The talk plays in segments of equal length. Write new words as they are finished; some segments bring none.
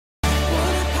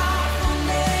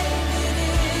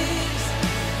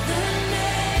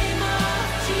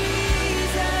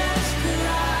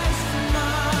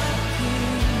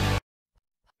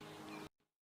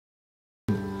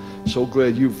So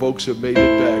glad you folks have made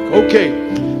it back. Okay,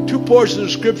 two portions of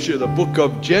Scripture. The book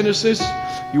of Genesis.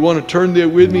 You want to turn there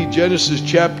with me? Genesis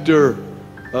chapter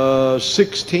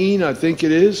 16, I think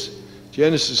it is.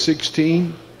 Genesis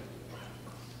 16.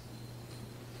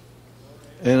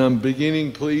 And I'm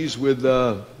beginning, please, with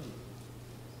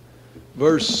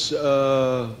verse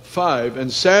 5.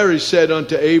 And Sarai said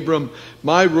unto Abram,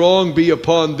 my wrong be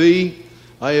upon thee.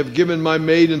 I have given my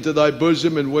maid into thy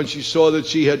bosom. And when she saw that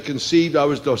she had conceived, I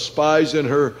was despised in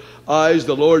her eyes.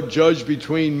 The Lord judged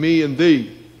between me and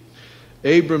thee.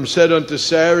 Abram said unto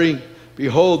Sarai,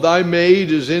 behold, thy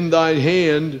maid is in thine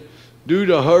hand. Do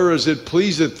to her as it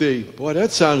pleaseth thee. Boy,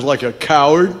 that sounds like a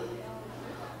coward.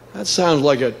 That sounds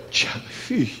like a...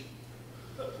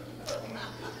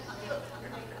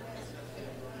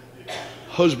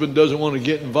 Husband doesn't want to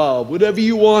get involved. Whatever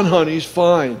you want, honey, is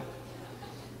fine.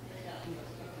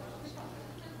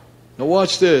 Now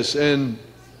watch this. And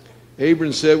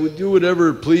Abram said, well, do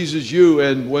whatever pleases you.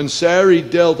 And when Sarai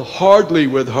dealt hardly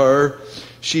with her,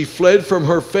 she fled from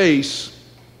her face.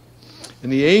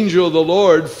 And the angel of the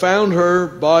Lord found her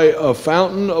by a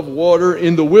fountain of water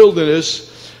in the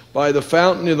wilderness, by the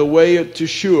fountain in the way to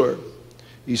Shur.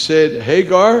 He said,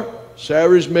 Hagar,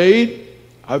 Sarah's maid,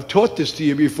 I've taught this to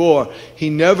you before. He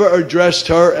never addressed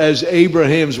her as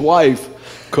Abraham's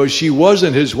wife because she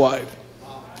wasn't his wife.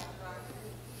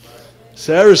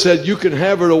 Sarah said, you can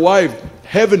have her a wife.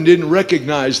 Heaven didn't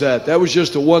recognize that. That was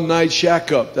just a one-night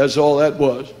shack-up. That's all that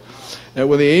was. And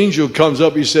when the angel comes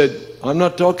up, he said, I'm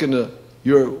not talking to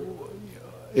your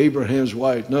Abraham's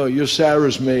wife. No, you're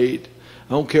Sarah's maid.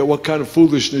 I don't care what kind of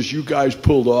foolishness you guys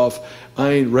pulled off.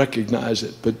 I ain't recognize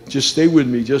it. But just stay with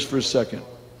me just for a second.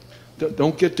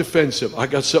 Don't get defensive. I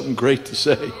got something great to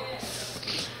say.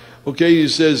 Okay, he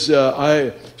says,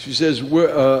 she says,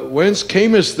 whence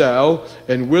camest thou,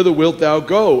 and whither wilt thou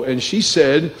go? And she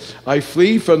said, I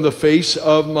flee from the face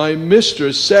of my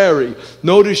mistress, Sarai.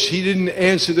 Notice he didn't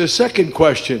answer the second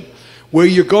question. Where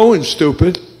you going,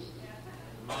 stupid?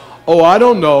 Oh, I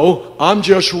don't know. I'm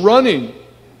just running.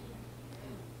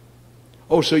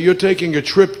 Oh, so you're taking a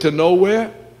trip to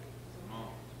nowhere?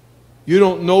 You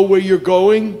don't know where you're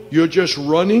going? You're just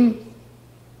running?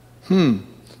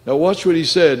 Now watch what he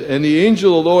said. And the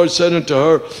angel of the Lord said unto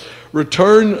her,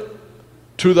 return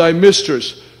to thy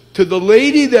mistress, to the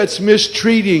lady that's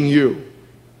mistreating you,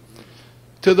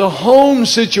 to the home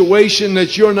situation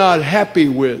that you're not happy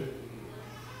with,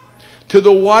 to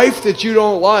the wife that you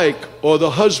don't like, or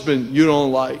the husband you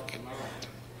don't like.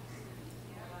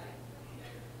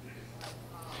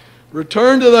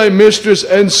 Return to thy mistress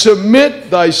and submit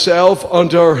thyself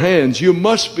unto her hands. You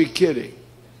must be kidding.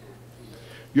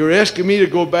 You're asking me to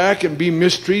go back and be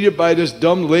mistreated by this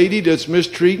dumb lady that's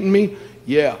mistreating me?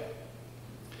 Yeah.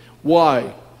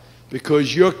 Why?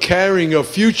 Because you're carrying a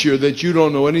future that you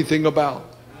don't know anything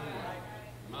about.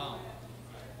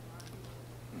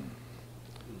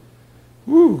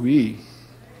 Woo-wee.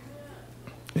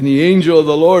 And the angel of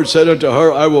the Lord said unto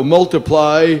her, I will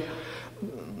multiply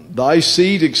thy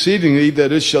seed exceedingly,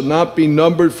 that it shall not be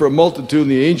numbered for a multitude.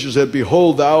 And the angel said,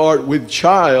 behold, thou art with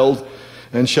child,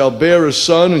 and shall bear a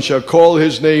son, and shall call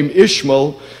his name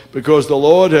Ishmael, because the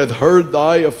Lord hath heard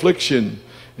thy affliction.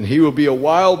 And he will be a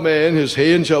wild man, his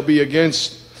hand shall be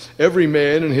against every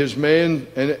man, and his man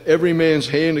and every man's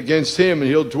hand against him, and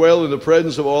he'll dwell in the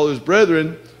presence of all his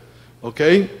brethren.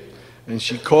 Okay? And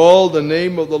she called the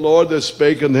name of the Lord that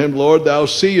spake unto him, Lord, thou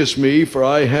seest me, for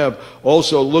I have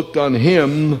also looked on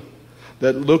him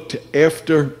that looked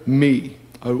after me.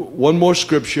 One more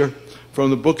scripture from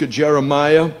the book of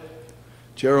Jeremiah.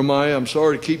 Jeremiah, I'm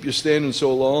sorry to keep you standing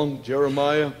so long.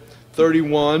 Jeremiah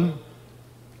 31,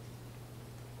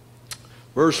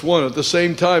 verse 1. At the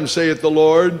same time saith the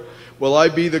Lord, will I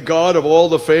be the God of all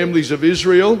the families of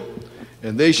Israel,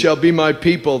 and they shall be my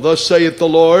people. Thus saith the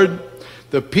Lord,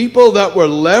 the people that were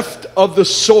left of the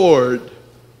sword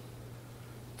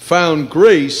found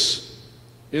grace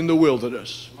in the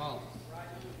wilderness.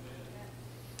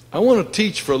 I want to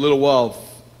teach for a little while.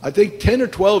 I think 10 or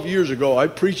 12 years ago, I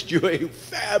preached you a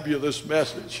fabulous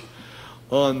message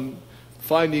on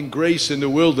finding grace in the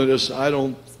wilderness. I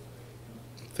don't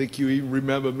think you even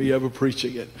remember me ever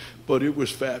preaching it, but it was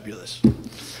fabulous.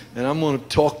 And I'm going to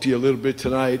talk to you a little bit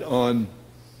tonight on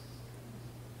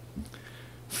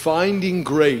finding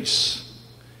grace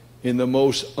in the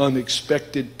most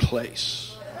unexpected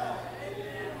place.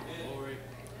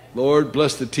 Lord,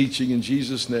 bless the teaching in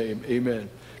Jesus' name. Amen.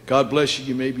 God bless you.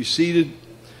 You may be seated.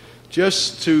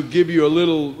 Just to give you a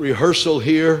little rehearsal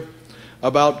here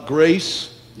about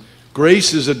grace.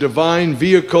 Grace is a divine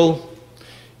vehicle.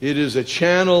 It is a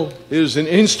channel. It is an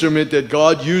instrument that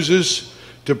God uses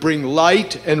to bring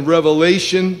light and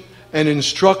revelation and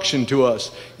instruction to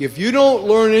us. If you don't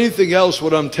learn anything else,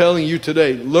 what I'm telling you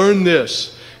today, learn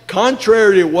this.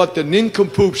 Contrary to what the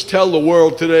nincompoops tell the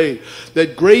world today,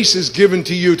 that grace is given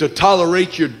to you to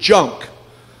tolerate your junk.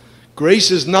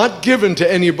 Grace is not given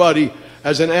to anybody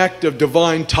as an act of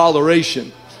divine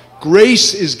toleration.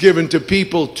 Grace is given to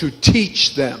people to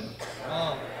teach them.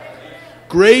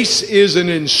 Grace is an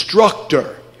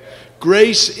instructor.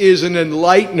 Grace is an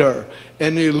enlightener,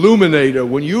 an illuminator.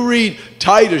 When you read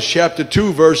Titus chapter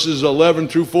 2 verses 11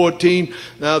 through 14,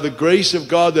 now the grace of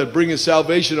God that bringeth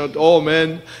salvation unto all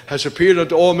men has appeared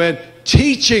unto all men,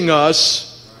 teaching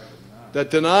us that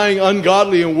denying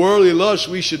ungodly and worldly lusts,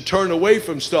 we should turn away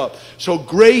from stuff. So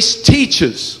grace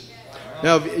teaches.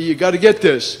 Now you got to get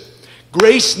this.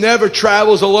 Grace never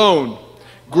travels alone.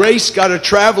 Grace got a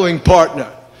traveling partner.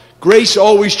 Grace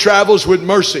always travels with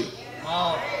mercy.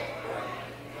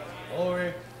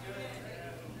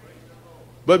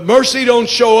 But mercy don't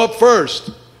show up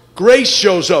first. Grace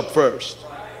shows up first.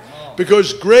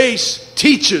 Because grace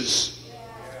teaches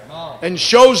and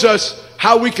shows us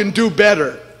how we can do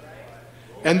better.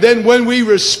 And then when we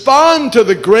respond to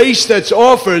the grace that's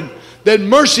offered, then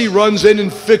mercy runs in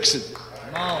and fixes it.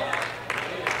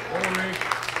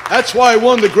 That's why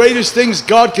one of the greatest things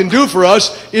God can do for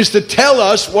us is to tell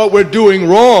us what we're doing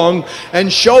wrong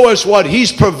and show us what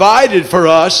He's provided for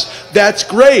us. That's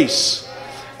grace.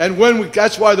 And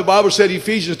that's why the Bible said,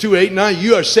 Ephesians 2, 8, 9,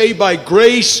 you are saved by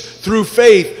grace through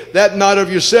faith, that not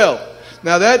of yourself.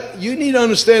 Now that, you need to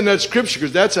understand that scripture,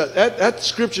 because that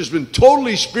scripture's been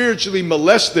totally spiritually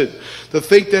molested, to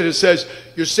think that it says,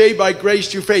 you're saved by grace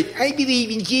through faith. I believe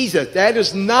in Jesus. That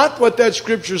is not what that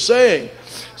scripture's saying. It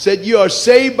said you are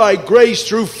saved by grace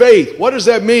through faith. What does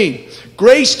that mean?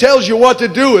 Grace tells you what to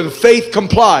do and faith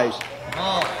complies.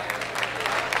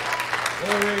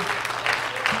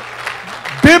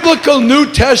 Biblical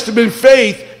New Testament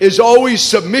faith is always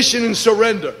submission and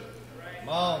surrender.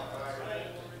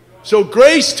 So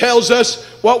grace tells us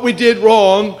what we did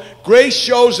wrong. Grace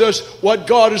shows us what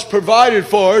God has provided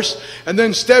for us, and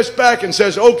then steps back and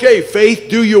says, okay, faith,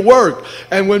 do your work.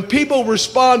 And when people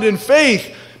respond in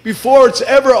faith, before it's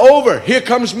ever over, here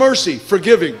comes mercy,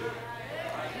 forgiving.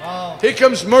 Here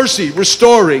comes mercy,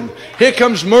 restoring. Here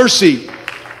comes mercy.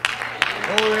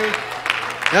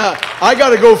 Now, I got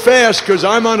to go fast because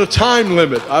I'm on a time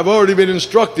limit. I've already been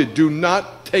instructed, do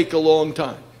not take a long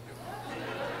time.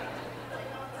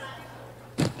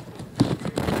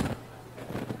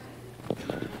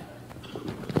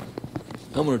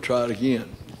 I'm going to try it again.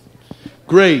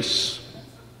 Grace,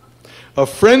 a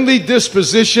friendly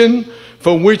disposition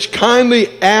from which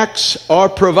kindly acts are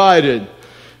provided,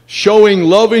 showing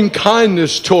loving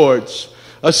kindness towards,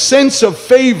 a sense of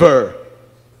favor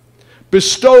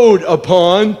bestowed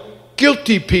upon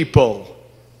guilty people.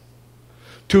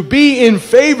 To be in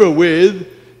favor with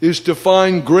is to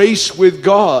find grace with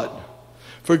God.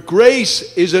 For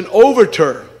grace is an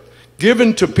overture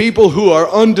given to people who are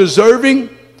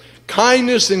undeserving,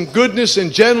 kindness and goodness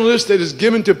and gentleness that is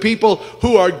given to people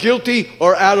who are guilty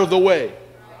or out of the way.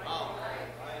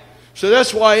 So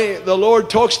that's why the Lord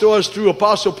talks to us through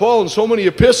Apostle Paul in so many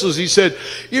epistles. He said,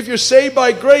 if you're saved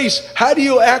by grace, how do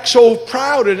you act so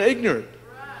proud and ignorant?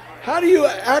 How do you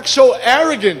act so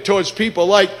arrogant towards people?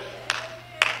 Like,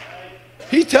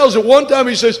 he tells it one time,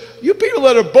 he says, you people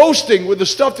that are boasting with the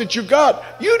stuff that you got,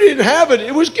 you didn't have it,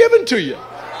 it was given to you.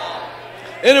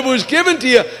 And it was given to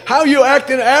you, how you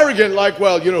acting arrogant, like,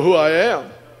 well, you know who I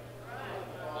am.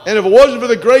 And if it wasn't for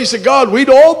the grace of God, we'd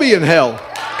all be in hell.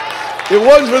 If it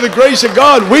wasn't for the grace of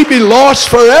God, we'd be lost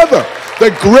forever.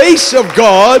 The grace of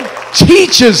God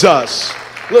teaches us.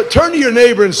 Look, turn to your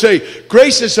neighbor and say,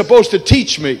 grace is supposed to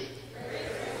teach me.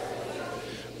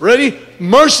 Ready?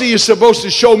 Mercy is supposed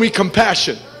to show me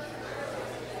compassion.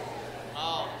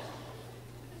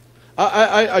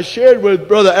 I shared with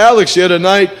Brother Alex the other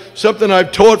night something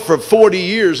I've taught for 40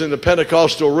 years in the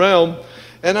Pentecostal realm.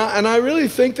 And I really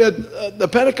think that the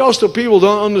Pentecostal people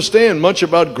don't understand much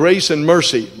about grace and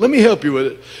mercy. Let me help you with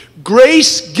it.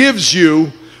 Grace gives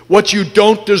you what you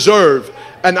don't deserve,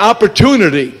 an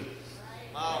opportunity.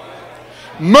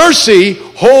 Mercy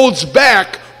holds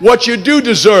back what you do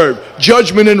deserve,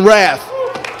 judgment and wrath.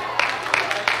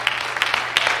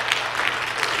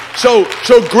 So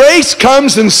grace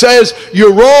comes and says,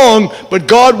 you're wrong, but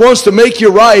God wants to make you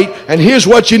right, and here's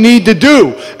what you need to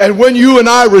do. And when you and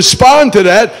I respond to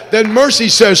that, then mercy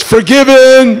says,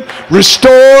 forgiven,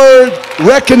 restored,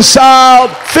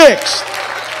 reconciled, fixed.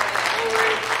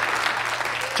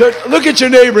 So look at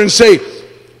your neighbor and say,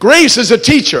 grace is a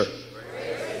teacher.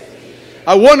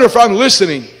 I wonder if I'm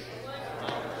listening.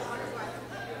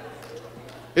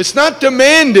 It's not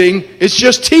demanding, it's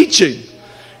just teaching.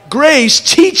 Grace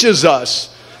teaches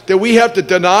us that we have to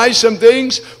deny some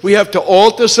things, we have to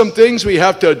alter some things, we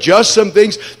have to adjust some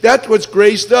things. That's what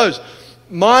grace does.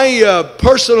 My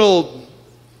personal,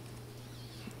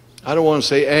 I don't want to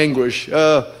say anguish,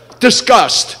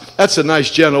 disgust, that's a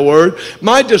nice gentle word.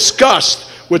 My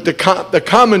disgust with the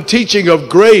common teaching of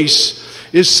grace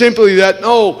is simply that,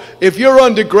 no, if you're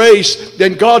under grace,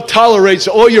 then God tolerates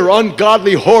all your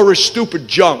ungodly, whorish, stupid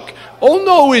junk. Oh,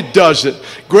 no, it doesn't.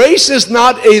 Grace is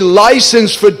not a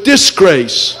license for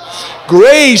disgrace.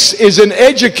 Grace is an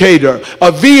educator,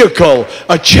 a vehicle,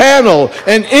 a channel,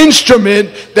 an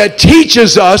instrument that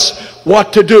teaches us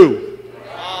what to do.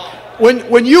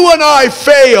 When you and I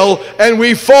fail and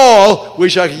we fall,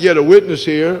 wish I could get a witness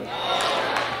here,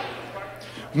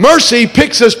 mercy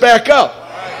picks us back up.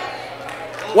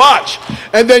 Watch.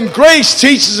 And then grace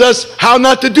teaches us how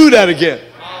not to do that again.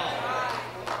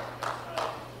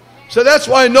 So that's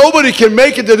why nobody can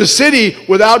make it to the city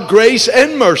without grace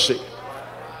and mercy.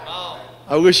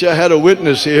 I wish I had a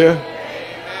witness here.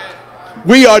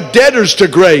 We are debtors to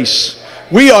grace.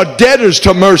 We are debtors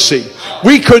to mercy.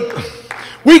 We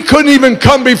couldn't even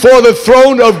come before the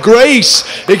throne of grace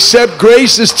except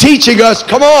grace is teaching us,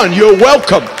 come on, you're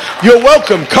welcome. You're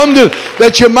welcome. Come to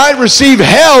that you might receive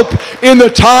help in the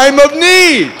time of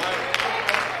need.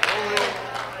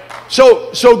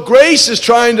 So grace is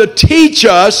trying to teach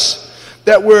us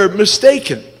that we're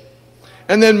mistaken.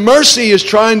 And then mercy is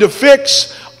trying to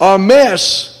fix our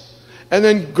mess. And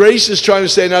then grace is trying to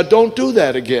say, now don't do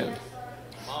that again.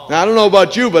 Now, I don't know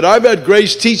about you, but I've had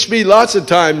grace teach me lots of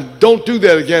times, don't do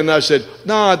that again. And I said,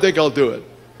 no, I think I'll do it.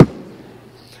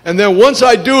 And then once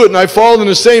I do it and I fall in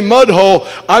the same mud hole,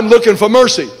 I'm looking for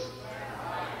mercy.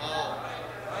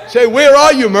 Say, where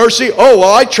are you, mercy? Oh,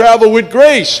 well, I travel with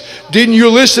grace. Didn't you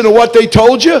listen to what they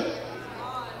told you?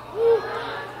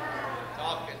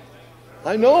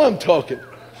 I know I'm talking.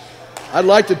 I'd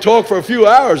like to talk for a few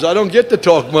hours. I don't get to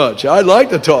talk much. I'd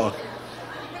like to talk.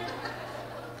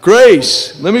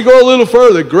 Grace. Let me go a little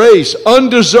further. Grace.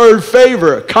 Undeserved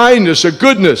favor, kindness, or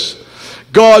goodness.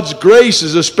 God's grace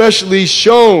is especially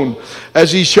shown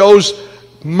as He shows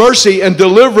mercy and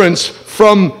deliverance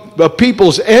from the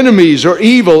people's enemies or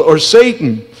evil or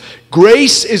Satan.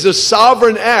 Grace is a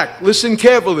sovereign act. Listen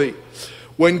carefully.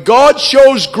 When God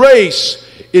shows grace,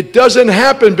 it doesn't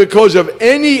happen because of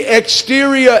any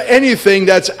exterior anything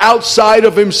that's outside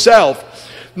of Himself.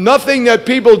 Nothing that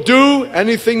people do,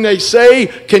 anything they say,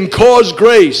 can cause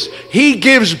grace. He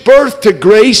gives birth to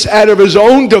grace out of His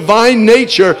own divine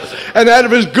nature and out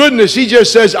of His goodness. He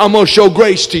just says, I'm going to show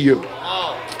grace to you.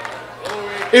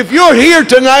 If you're here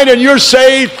tonight and you're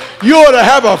saved, you ought to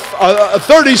have a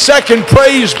 30-second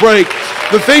praise break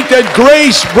to think that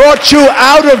grace brought you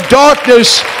out of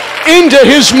darkness into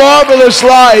His marvelous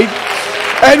light.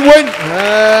 And when...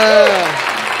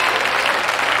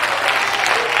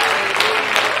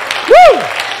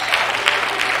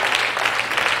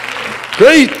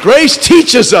 Grace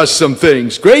teaches us some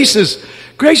things. Grace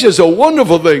is a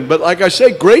wonderful thing. But like I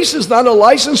say, grace is not a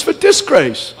license for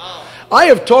disgrace. I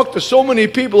have talked to so many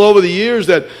people over the years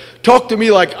that talk to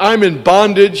me like I'm in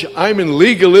bondage, I'm in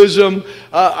legalism,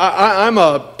 I'm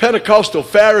a Pentecostal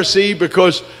Pharisee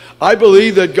because I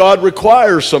believe that God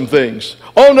requires some things.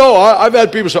 Oh no, I've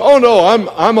had people say, oh no,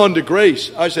 I'm under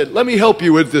grace. I said, let me help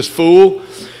you with this, fool.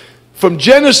 From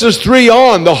Genesis 3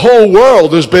 on, the whole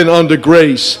world has been under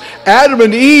grace. Adam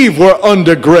and Eve were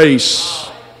under grace.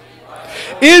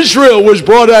 Israel was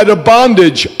brought out of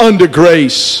bondage under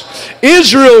grace.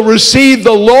 Israel received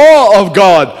the law of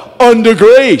God under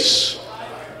grace.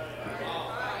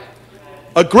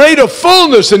 A greater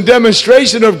fullness and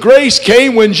demonstration of grace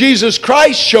came when Jesus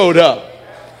Christ showed up.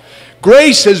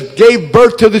 Grace gave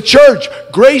birth to the church.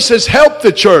 Grace has helped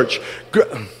the church.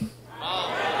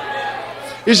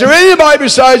 Is there anybody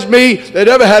besides me that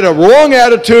ever had a wrong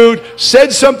attitude,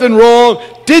 said something wrong,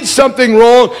 did something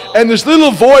wrong, and this little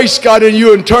voice got in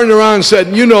you and turned around and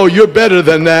said, you know, you're better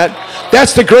than that?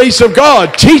 That's the grace of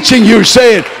God teaching you,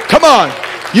 saying, come on,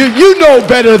 you know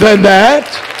better than that.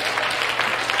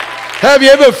 Have you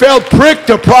ever felt pricked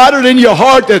or prodded in your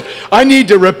heart that I need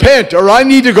to repent or I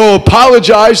need to go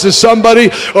apologize to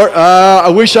somebody or I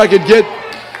wish I could get...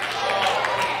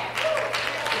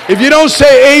 If you don't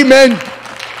say amen,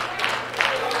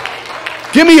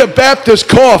 give me a Baptist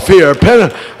cough here,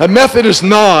 a Methodist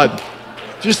nod.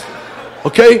 Just,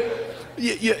 okay?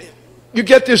 You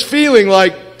get this feeling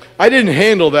like, I didn't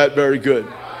handle that very good.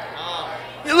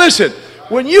 Listen,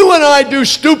 when you and I do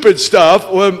stupid stuff,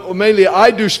 or mainly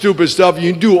I do stupid stuff,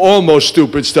 you do almost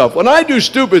stupid stuff. When I do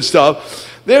stupid stuff,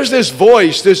 there's this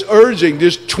voice, this urging,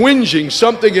 this twinging,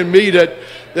 something in me that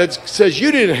that says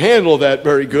you didn't handle that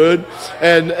very good,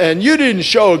 and you didn't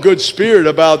show a good spirit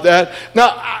about that.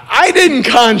 Now, I didn't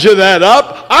conjure that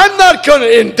up. I'm not going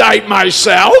to indict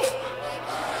myself.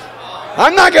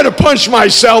 I'm not going to punch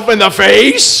myself in the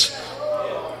face.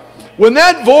 When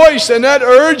that voice and that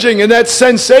urging and that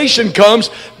sensation comes,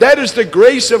 that is the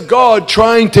grace of God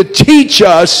trying to teach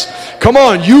us, come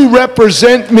on, you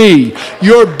represent me.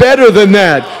 You're better than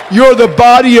that. You're the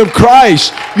body of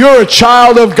Christ. You're a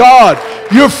child of God.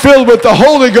 You're filled with the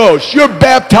Holy Ghost. You're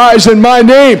baptized in my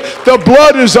name. The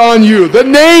blood is on you. The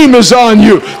name is on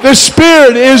you. The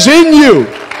Spirit is in you.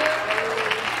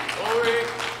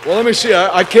 Well, let me see.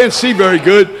 I can't see very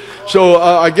good. So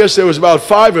I guess there was about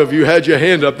 5 of you had your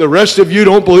hand up. The rest of you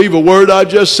don't believe a word I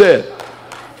just said.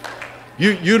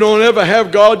 You don't ever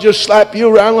have God just slap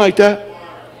you around like that?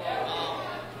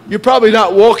 You're probably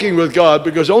not walking with God,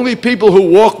 because only people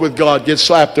who walk with God get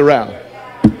slapped around.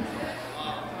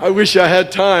 I wish I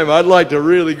had time. I'd like to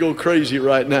really go crazy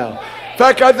right now. In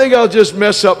fact, I think I'll just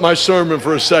mess up my sermon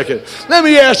for a second. Let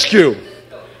me ask you,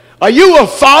 are you a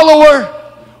follower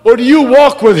or do you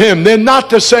walk with Him? They're not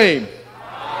the same.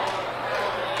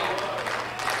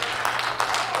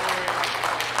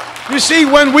 You see,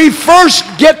 when we first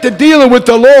get to dealing with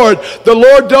the Lord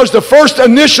does the first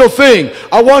initial thing.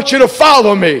 I want you to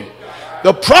follow me.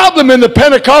 The problem in the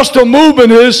Pentecostal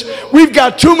movement is we've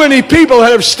got too many people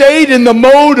that have stayed in the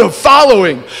mode of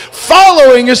following.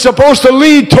 Following is supposed to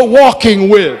lead to walking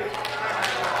with.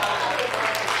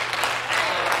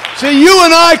 See, you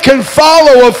and I can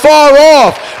follow afar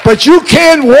off, but you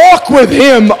can't walk with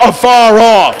Him afar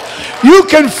off. You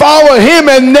can follow Him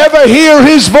and never hear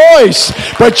His voice,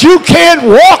 but you can't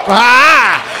walk.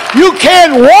 You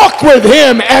can't walk with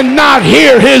Him and not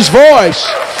hear His voice.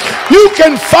 You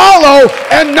can follow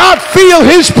and not feel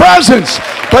His presence,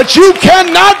 but you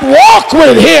cannot walk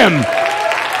with Him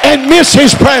and miss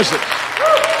His presence.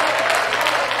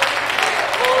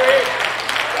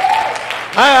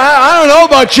 I don't know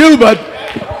about you, but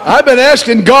I've been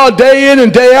asking God day in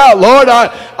and day out, Lord,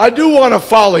 I do want to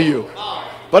follow you,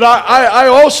 but I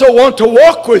also want to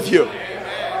walk with you.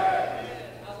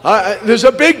 There's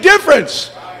a big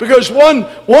difference, because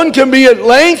one can be at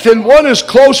length and one is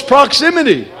close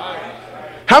proximity.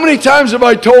 How many times have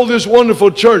I told this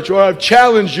wonderful church, or I've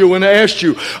challenged you and asked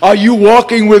you, are you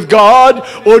walking with God,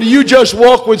 or do you just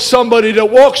walk with somebody that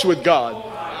walks with God?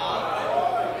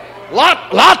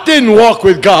 Lot didn't walk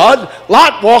with God.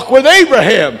 Lot walked with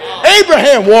Abraham.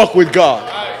 Abraham walked with God.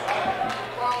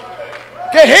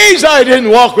 Gehazi didn't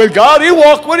walk with God. He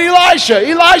walked with Elisha.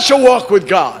 Elisha walked with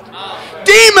God.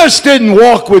 Demas didn't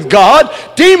walk with God.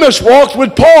 Demas walked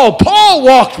with Paul. Paul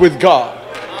walked with God.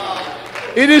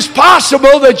 It is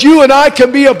possible that you and I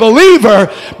can be a believer,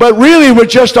 but really we're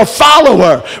just a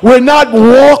follower. We're not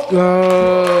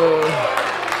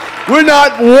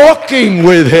walking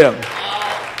with Him.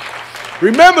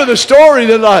 Remember the story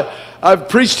that I've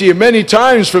preached to you many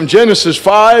times from Genesis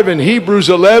 5 and Hebrews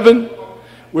 11,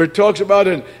 where it talks about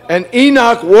and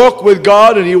Enoch walked with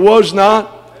God and he was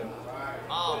not.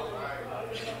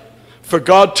 For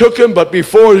God took him, but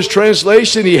before his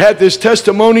translation, he had this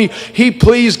testimony. He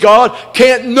pleased God.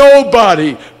 Can't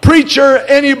nobody, preacher,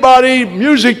 anybody,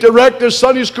 music director,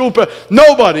 Sunday school,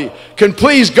 nobody can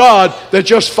please God that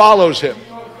just follows Him.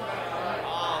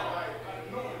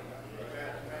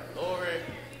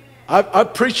 I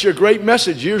preached a great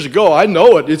message years ago. I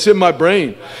know it. It's in my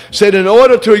brain. Said in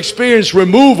order to experience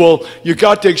removal, you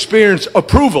got to experience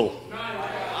approval.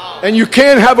 And you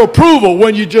can't have approval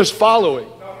when you're just following.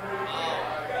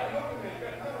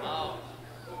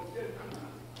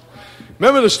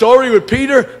 Remember the story with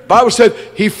Peter? The Bible said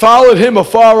he followed him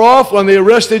afar off when they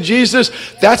arrested Jesus.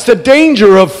 That's the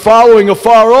danger of following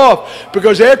afar off.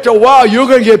 Because after a while, you're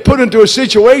going to get put into a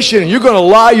situation and you're going to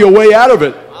lie your way out of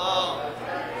it.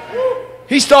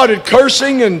 He started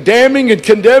cursing and damning and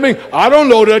condemning. I don't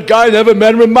know that guy. Never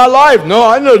met him in my life. No,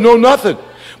 I know nothing.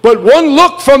 But one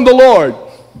look from the Lord.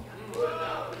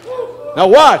 Now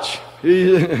watch.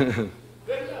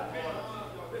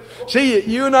 See,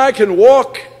 you and I can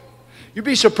walk. You'd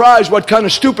be surprised what kind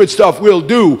of stupid stuff we'll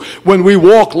do when we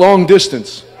walk long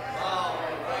distance.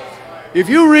 If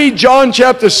you read John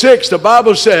chapter 6, the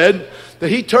Bible said that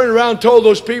He turned around and told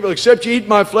those people, except you eat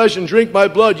my flesh and drink my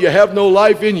blood, you have no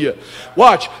life in you.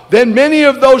 Watch. Then many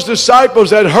of those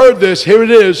disciples that heard this, here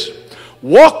it is,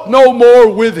 walked no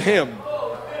more with Him.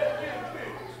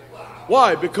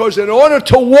 Why? Because in order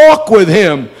to walk with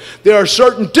Him, there are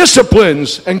certain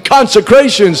disciplines and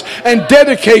consecrations and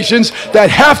dedications that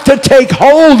have to take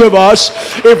hold of us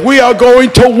if we are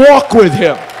going to walk with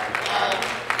Him.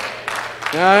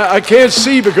 I can't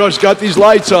see because it's got these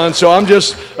lights on, so I'm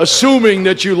just assuming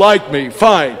that you like me.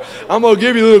 Fine. I'm going to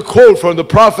give you a little quote from the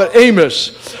prophet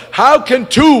Amos. How can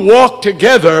two walk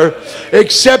together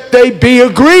except they be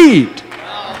agreed?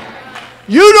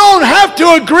 You don't have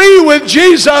to agree with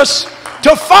Jesus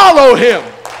to follow him.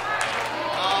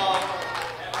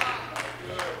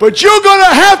 But you're going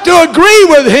to have to agree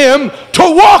with him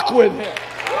to walk with him.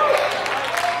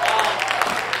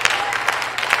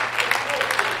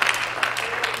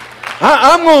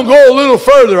 I'm going to go a little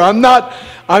further. I'm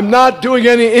not doing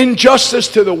any injustice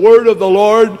to the word of the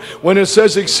Lord when it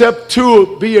says except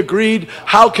two be agreed,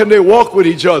 how can they walk with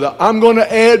each other? I'm going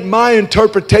to add my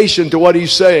interpretation to what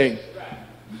he's saying.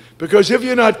 Because if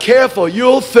you're not careful,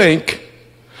 you'll think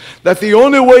that the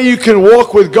only way you can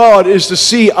walk with God is to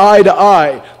see eye to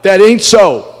eye. That ain't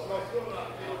so.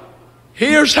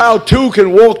 Here's how two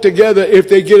can walk together if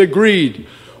they get agreed.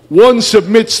 One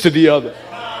submits to the other.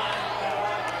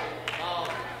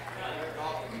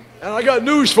 And I got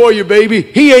news for you, baby.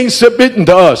 He ain't submitting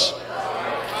to us.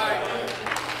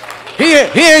 He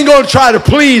ain't going to try to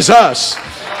please us.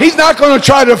 He's not going to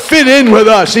try to fit in with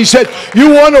us. He said,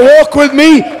 you want to walk with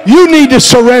me? You need to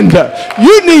surrender.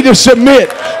 You need to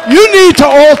submit. You need to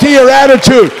alter your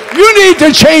attitude. You need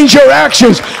to change your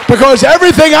actions because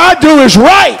everything I do is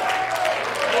right.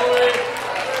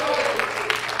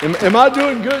 Am I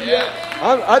doing good yet?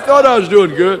 I thought I was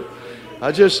doing good.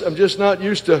 I'm just not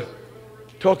used to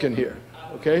talking here,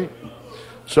 okay?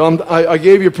 So I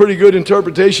gave you a pretty good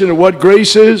interpretation of what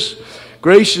grace is.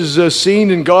 Grace is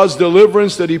seen in God's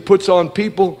deliverance that he puts on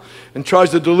people and tries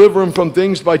to deliver them from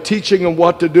things by teaching them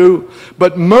what to do.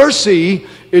 But mercy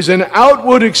is an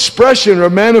outward expression or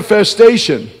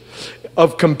manifestation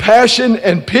of compassion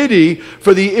and pity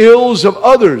for the ills of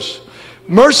others.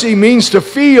 Mercy means to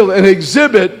feel and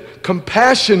exhibit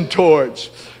compassion towards,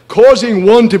 causing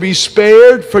one to be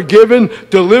spared, forgiven,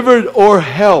 delivered, or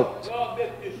helped.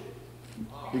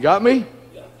 You got me?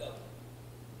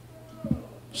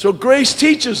 So grace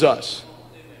teaches us.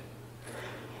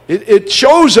 It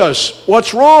shows us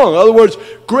what's wrong. In other words,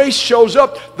 grace shows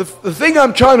up. The thing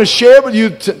I'm trying to share with you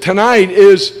tonight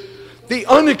is the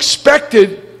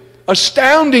unexpected,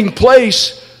 astounding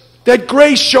place that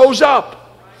grace shows up.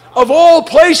 Of all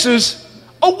places,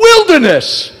 a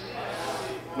wilderness.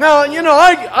 Now, you know,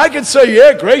 I could say,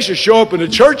 yeah, grace will show up in the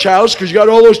church house because you got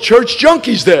all those church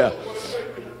junkies there.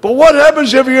 But what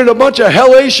happens if you're in a bunch of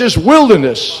hellacious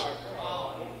wilderness?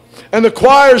 And the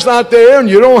choir's not there and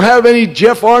you don't have any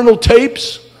Jeff Arnold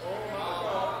tapes?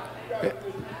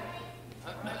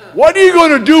 What are you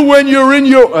going to do when you're in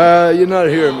your... you're not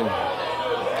hearing me.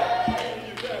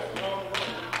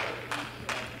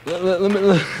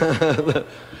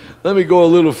 Let me go a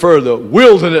little further.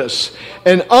 Wilderness,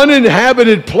 an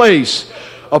uninhabited place,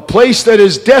 a place that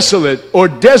is desolate or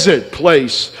desert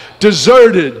place,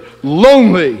 deserted,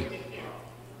 lonely.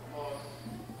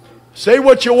 Say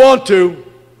what you want to,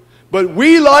 but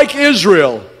we, like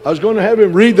Israel, I was going to have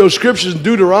him read those scriptures in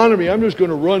Deuteronomy. I'm just going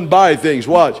to run by things.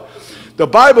 Watch. The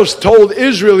Bible's told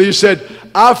Israel, he said,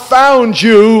 I found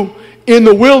you in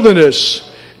the wilderness,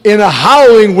 in a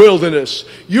howling wilderness.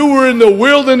 You were in the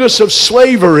wilderness of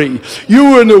slavery.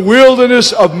 You were in the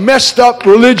wilderness of messed up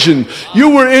religion. You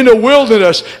were in a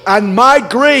wilderness, and my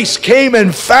grace came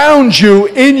and found you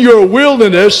in your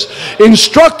wilderness,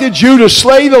 instructed you to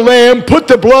slay the lamb, put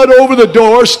the blood over the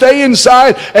door, stay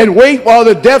inside, and wait while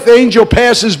the death angel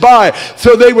passes by.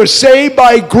 So they were saved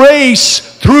by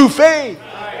grace through faith.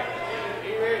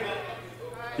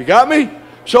 You got me?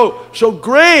 So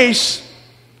grace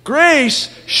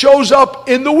shows up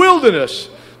in the wilderness.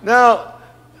 Now,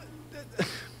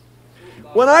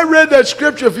 when I read that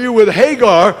scripture for you with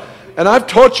Hagar, and I've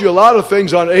taught you a lot of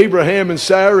things on Abraham and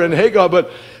Sarah and Hagar,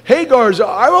 but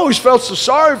I've always felt so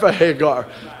sorry for Hagar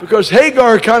because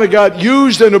Hagar kind of got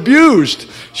used and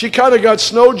abused. She kind of got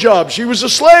snow jobs. She was a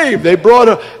slave. They brought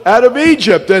her out of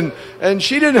Egypt, and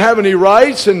she didn't have any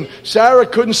rights, and Sarah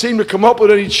couldn't seem to come up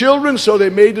with any children, so they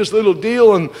made this little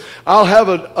deal, and I'll have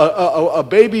a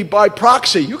baby by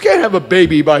proxy. You can't have a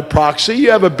baby by proxy.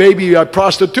 You have a baby by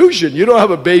prostitution. You don't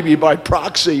have a baby by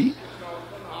proxy.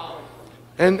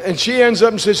 And she ends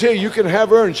up and says, here, you can have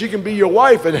her and she can be your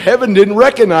wife. And heaven didn't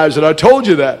recognize it. I told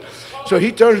you that. So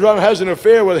he turns around and has an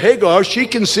affair with Hagar. She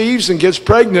conceives and gets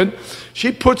pregnant.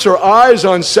 She puts her eyes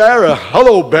on Sarah.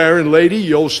 Hello, barren lady,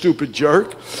 you old stupid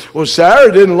jerk. Well,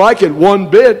 Sarah didn't like it one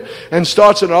bit and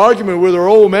starts an argument with her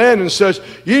old man and says,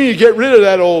 you need to get rid of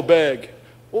that old bag.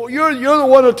 Well, you're the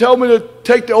one who told me to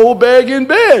take the old bag in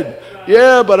bed.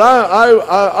 Yeah, but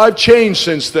I've changed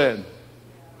since then.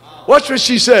 Watch what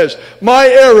she says. My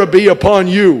error be upon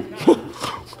you.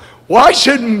 Why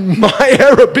shouldn't my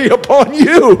error be upon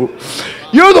you?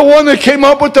 You're the one that came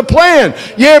up with the plan.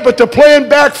 Yeah, but the plan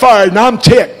backfired and I'm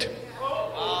ticked.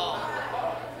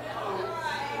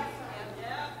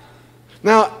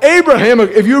 Now, Abraham,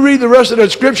 if you read the rest of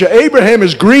that scripture, Abraham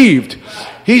is grieved.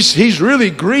 He's really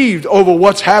grieved over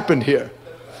what's happened here.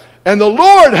 And the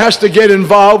Lord has to get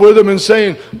involved with him and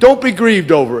saying, don't be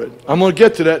grieved over it. I'm going to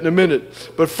get to that in a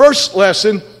minute. But first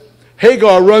lesson,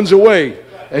 Hagar runs away.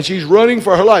 And she's running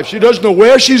for her life. She doesn't know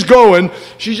where she's going.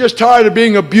 She's just tired of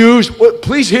being abused. Well,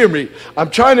 please hear me. I'm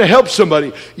trying to help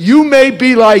somebody. You may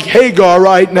be like Hagar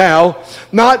right now,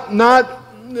 not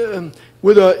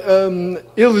with an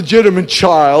illegitimate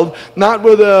child, not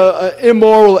with an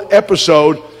immoral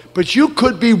episode, but you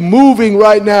could be moving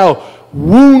right now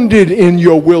wounded in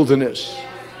your wilderness.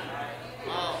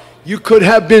 You could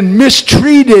have been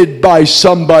mistreated by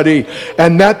somebody,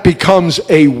 and that becomes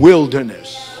a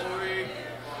wilderness.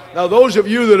 Now, those of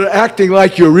you that are acting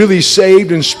like you're really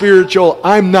saved and spiritual,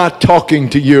 I'm not talking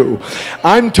to you.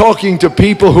 I'm talking to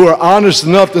people who are honest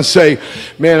enough to say,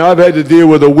 man, I've had to deal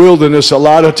with a wilderness a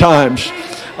lot of times.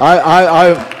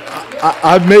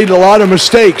 I've made a lot of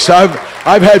mistakes. I've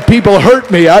had people hurt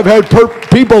me. I've had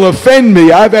people offend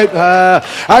me. I've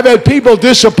had people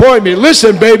disappoint me.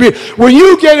 Listen, baby, when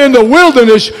you get in the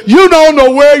wilderness, you don't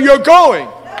know where you're going.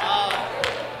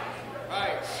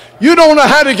 You don't know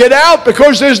how to get out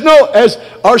because there's no, as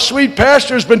our sweet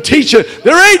pastor has been teaching,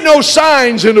 there ain't no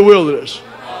signs in the wilderness.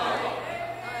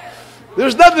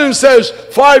 There's nothing that says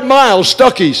 5 miles,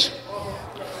 Stuckies.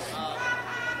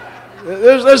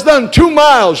 There's nothing 2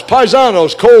 miles,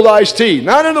 Paisanos, cold iced tea.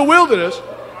 Not in the wilderness.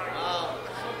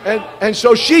 And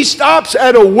so she stops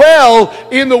at a well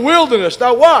in the wilderness.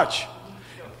 Now watch.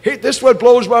 This is what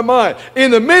blows my mind.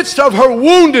 In the midst of her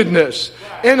woundedness,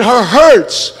 in her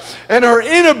hurts, and her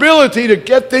inability to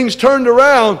get things turned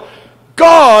around,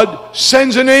 God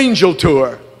sends an angel to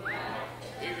her.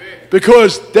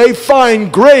 Because they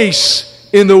find grace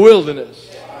in the wilderness.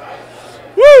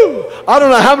 Woo! I don't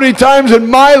know how many times in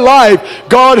my life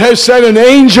God has sent an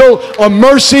angel, a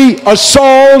mercy, a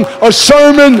song, a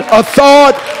sermon, a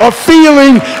thought, a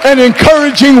feeling, an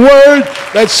encouraging word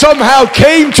that somehow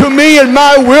came to me in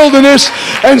my wilderness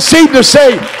and seemed to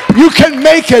say, you can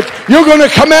make it. You're going to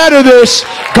come out of this.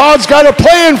 God's got a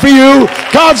plan for you.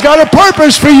 God's got a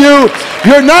purpose for you.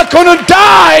 You're not going to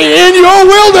die in your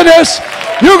wilderness.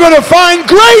 You're going to find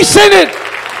grace in it.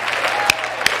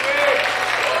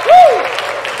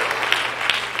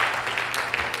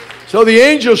 So the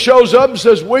angel shows up and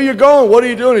says, where you going? What are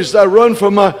you doing? He says, I run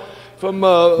from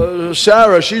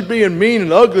Sarah. She's being mean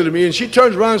and ugly to me. And she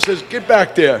turns around and says, get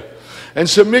back there and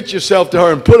submit yourself to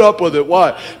her and put up with it.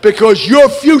 Why? Because your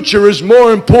future is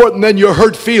more important than your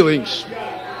hurt feelings.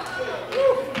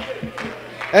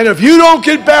 And if you don't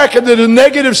get back into the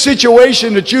negative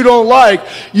situation that you don't like,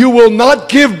 you will not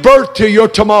give birth to your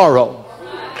tomorrow.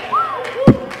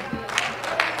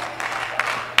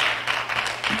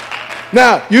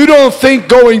 Now, you don't think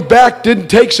going back didn't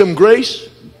take some grace?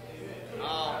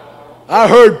 I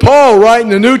heard Paul write in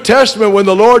the New Testament when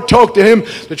the Lord talked to him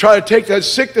to try to take that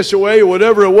sickness away or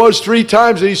whatever it was 3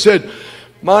 times. And he said,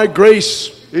 my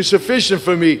grace is sufficient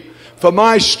for me, for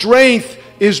my strength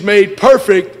is made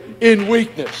perfect in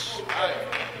weakness.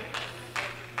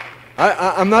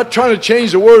 I'm not trying to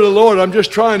change the word of the Lord. I'm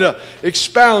just trying to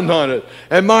expound on it.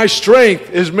 And my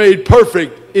strength is made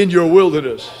perfect in your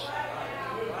wilderness.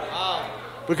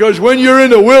 Because when you're in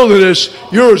the wilderness,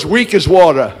 you're as weak as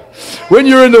water. When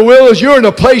you're in the wilderness, you're in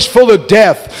a place full of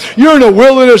death. You're in the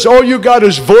wilderness, all you got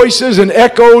is voices and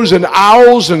echoes and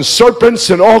owls and serpents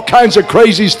and all kinds of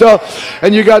crazy stuff.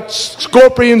 And you got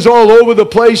scorpions all over the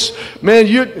place.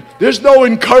 Man, there's no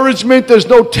encouragement. There's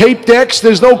no tape decks.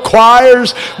 There's no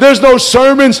choirs. There's no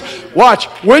sermons. Watch.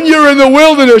 When you're in the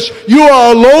wilderness, you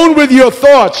are alone with your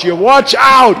thoughts. You watch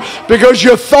out because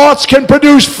your thoughts can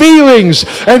produce feelings,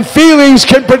 and feelings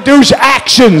can produce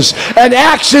actions, and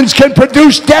actions can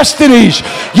produce destinies.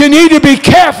 You need to be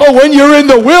careful when you're in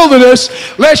the wilderness,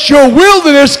 lest your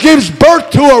wilderness gives birth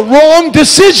to a wrong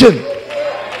decision.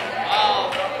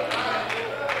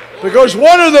 Because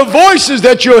one of the voices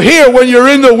that you'll hear when you're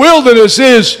in the wilderness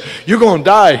is, you're going to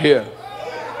die here.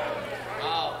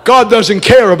 God doesn't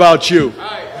care about you.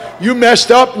 You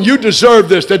messed up and you deserve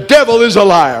this. The devil is a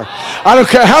liar. I don't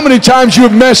care how many times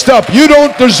you've messed up. You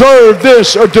don't deserve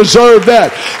this or deserve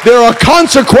that. There are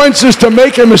consequences to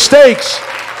making mistakes.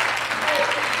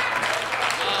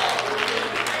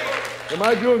 Am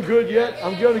I doing good yet?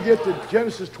 I'm going to get to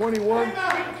Genesis 21.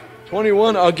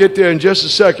 21, I'll get there in just a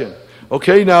second.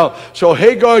 Okay, now, so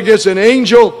Hagar gets an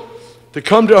angel to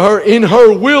come to her in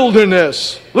her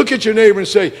wilderness. Look at your neighbor and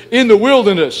say, in the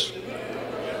wilderness.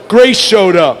 Grace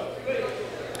showed up.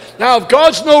 Now, if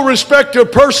God's no respecter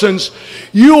of persons,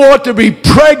 you ought to be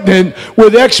pregnant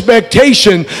with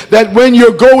expectation that when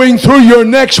you're going through your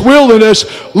next wilderness,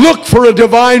 look for a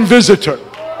divine visitor.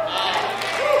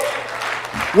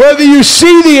 Whether you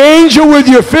see the angel with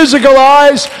your physical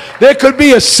eyes, there could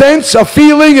be a sense, a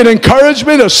feeling, an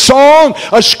encouragement, a song,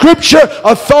 a scripture,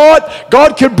 a thought.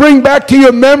 God could bring back to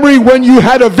your memory when you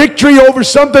had a victory over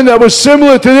something that was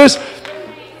similar to this.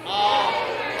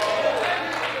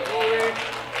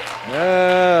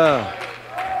 Yeah.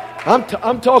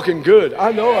 I'm talking good.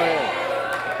 I know I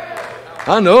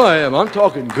am. I'm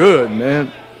talking good,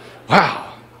 man.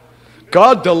 Wow.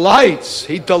 God delights.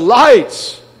 He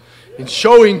delights in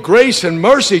showing grace and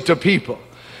mercy to people.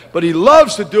 But He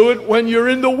loves to do it when you're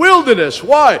in the wilderness.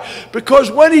 Why?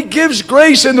 Because when He gives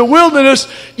grace in the wilderness,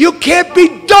 you can't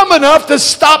be dumb enough to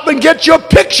stop and get your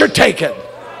picture taken.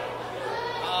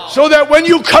 So that when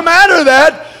you come out of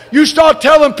that, you start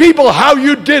telling people how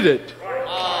you did it.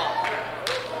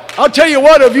 I'll tell you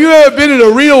what, if you ever been in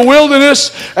a real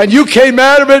wilderness and you came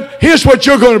out of it, here's what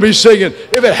you're going to be singing.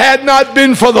 If it had not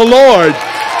been for the Lord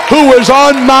who was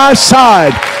on my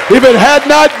side, if it had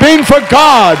not been for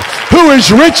God who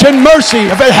is rich in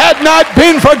mercy, if it had not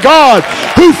been for God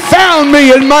who found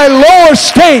me in my lower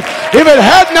state, if it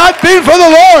had not been for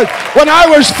the Lord when I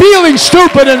was feeling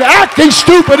stupid and acting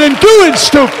stupid and doing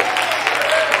stupid.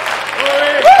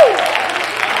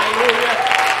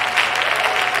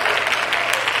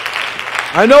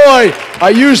 I know I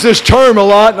use this term a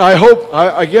lot, and I hope,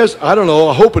 I guess, I don't know,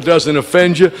 I hope it doesn't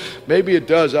offend you. Maybe it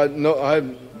does. I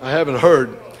haven't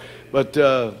heard. But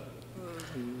I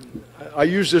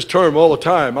use this term all the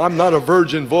time. I'm not a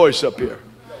virgin voice up here.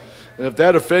 And if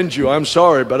that offends you, I'm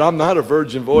sorry, but I'm not a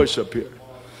virgin voice up here.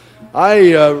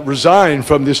 I resigned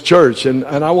from this church, and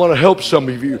I want to help some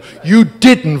of you. You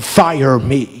didn't fire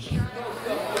me.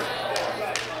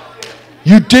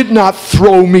 You did not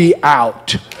throw me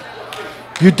out.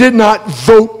 You did not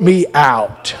vote me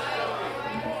out.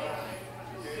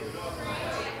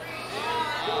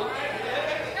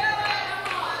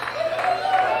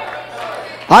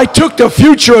 I took the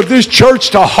future of this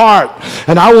church to heart,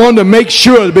 and I wanted to make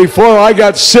sure that before I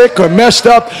got sick or messed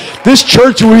up, this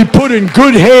church will be put in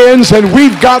good hands, and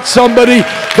we've got somebody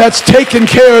that's taking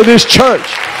care of this church.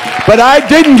 But I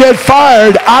didn't get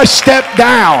fired. I stepped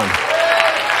down.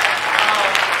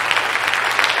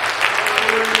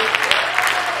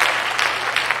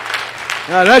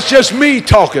 Now, that's just me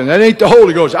talking. That ain't the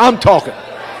Holy Ghost. I'm talking.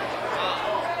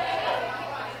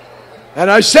 And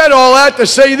I said all that to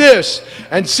say this.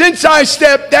 And since I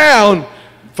stepped down,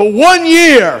 for 1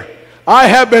 year, I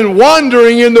have been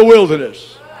wandering in the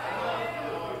wilderness.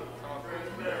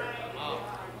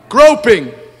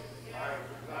 Groping.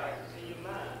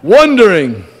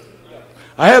 Wondering.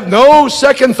 I have no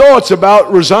second thoughts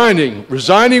about resigning.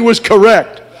 Resigning was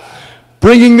correct.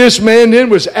 Bringing this man in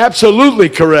was absolutely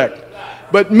correct.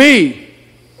 But me,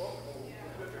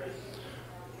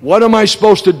 what am I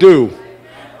supposed to do?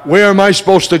 Where am I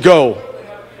supposed to go?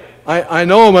 I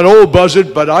know I'm an old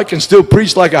buzzard, but I can still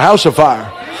preach like a house of fire.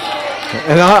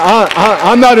 And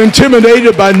I'm not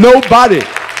intimidated by nobody.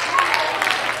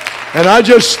 And I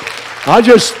just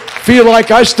feel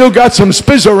like I still got some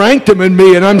spizoranctum in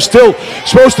me, and I'm still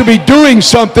supposed to be doing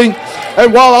something.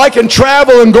 And while I can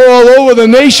travel and go all over the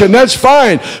nation, that's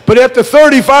fine. But after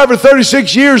 35 or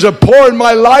 36 years of pouring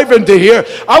my life into here,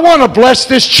 I want to bless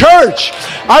this church.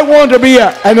 I want to be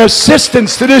an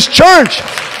assistance to this church.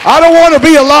 I don't want to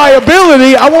be a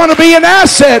liability. I want to be an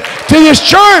asset to this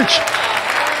church.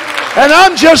 And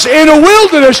I'm just in a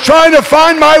wilderness trying to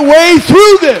find my way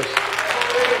through this.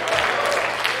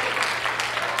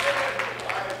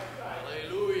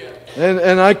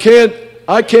 And I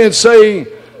can't say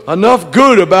enough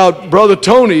good about Brother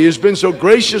Tony. He's been so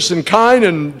gracious and kind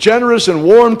and generous and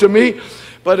warm to me.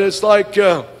 But it's like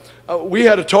we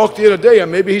had a talk the other day,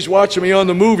 and maybe he's watching me on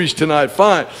the movies tonight.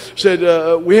 Fine. Said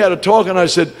we had a talk, and I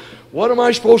said, "What am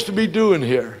I supposed to be doing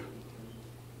here?"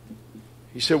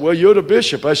 He said, "Well, you're the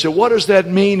bishop." I said, "What does that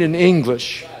mean in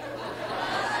English?"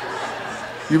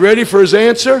 You ready for his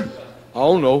answer? I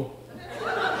don't know.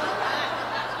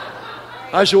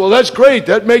 I said, "Well, that's great.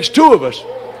 That makes two of us."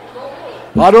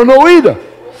 I don't know either.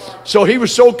 So he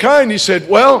was so kind. He said,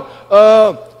 "Well,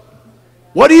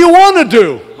 what do you want to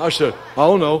do?" I said, "I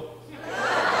don't know."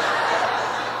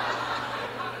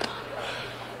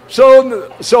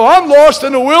 So I'm lost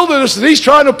in the wilderness, and he's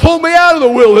trying to pull me out of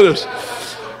the wilderness.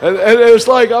 And it's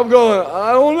like I'm going,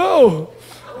 I don't know.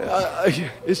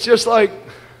 It's just like,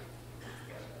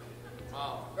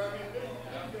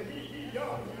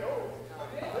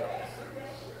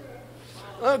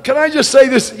 Can I just say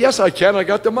this? Yes, I can. I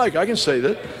got the mic. I can say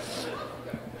that.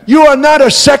 You are not a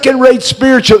second-rate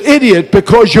spiritual idiot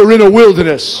because you're in a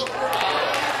wilderness.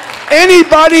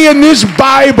 Anybody in this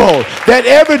Bible that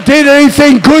ever did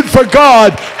anything good for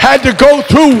God had to go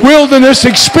through wilderness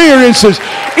experiences.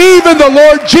 Even the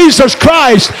Lord Jesus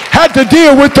Christ had to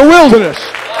deal with the wilderness.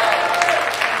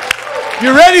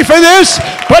 You ready for this?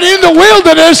 But in the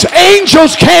wilderness,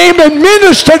 angels came and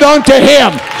ministered unto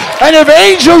him. And if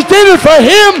angels did it for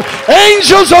him,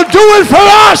 angels will do it for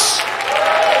us.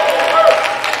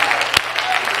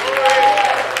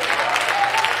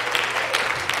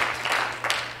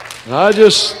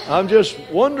 I'm just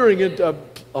wondering, and I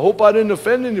hope I didn't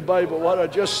offend anybody, but what I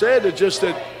just said is just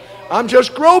that I'm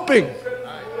just groping.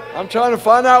 I'm trying to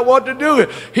find out what to do.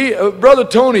 Brother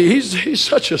Tony, he's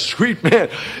such a sweet man.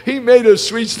 He made a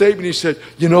sweet statement. He said,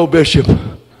 you know, Bishop,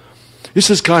 this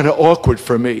is kind of awkward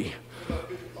for me.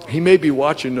 He may be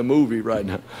watching the movie right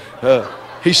now.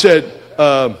 He said,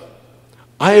 I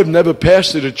have never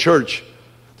pastored a church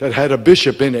that had a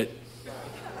bishop in it.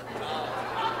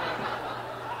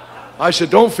 I said,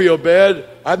 don't feel bad.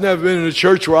 I've never been in a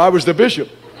church where I was the bishop.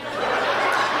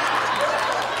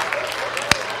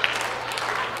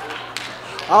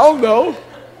 I'll know.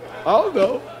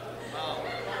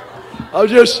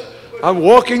 I'm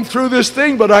walking through this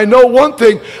thing, but I know one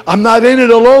thing. I'm not in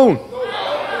it alone.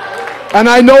 And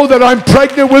I know that I'm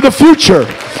pregnant with a future.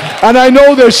 And I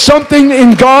know there's something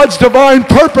in God's divine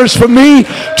purpose for me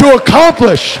to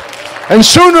accomplish. And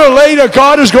sooner or later,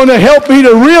 God is going to help me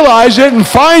to realize it and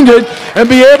find it and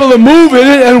be able to move in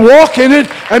it and walk in it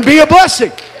and be a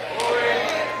blessing.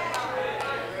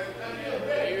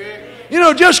 You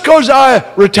know, just because I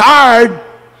retired,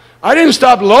 I didn't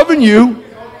stop loving you.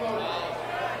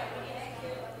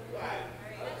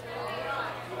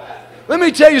 Let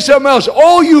me tell you something else.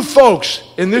 All you folks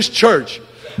in this church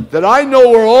that I know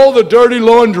where all the dirty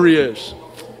laundry is.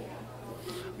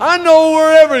 I know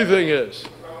where everything is.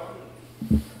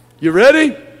 You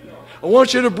ready? I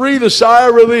want you to breathe a sigh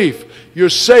of relief. You're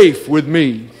safe with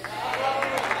me.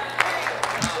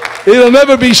 It'll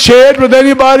never be shared with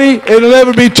anybody. It'll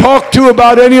never be talked to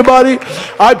about anybody.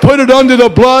 I put it under the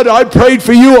blood. I prayed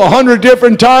for you 100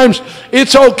 different times.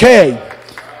 It's okay.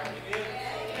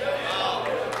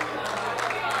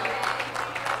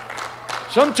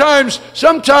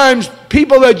 Sometimes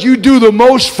people that you do the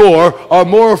most for are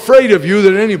more afraid of you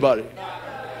than anybody.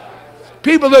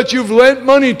 People that you've lent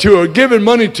money to or given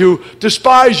money to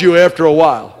despise you after a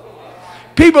while.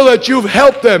 People that you've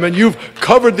helped them and you've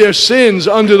covered their sins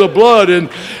under the blood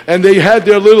and they had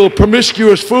their little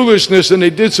promiscuous foolishness and they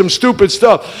did some stupid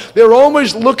stuff. They're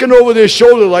always looking over their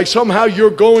shoulder like somehow you're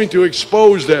going to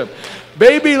expose them.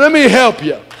 Baby, let me help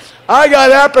you. I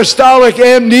got apostolic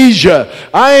amnesia.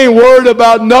 I ain't worried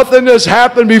about nothing that's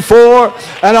happened before,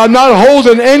 and I'm not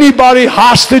holding anybody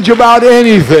hostage about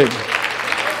anything.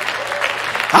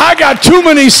 I got too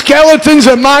many skeletons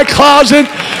in my closet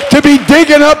to be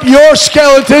digging up your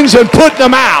skeletons and putting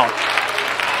them out.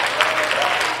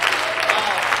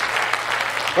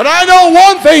 But I know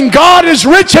one thing, God is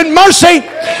rich in mercy,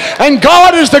 and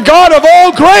God is the God of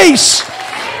all grace.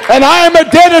 And I am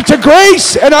indebted to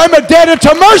grace, and I'm indebted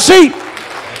to mercy.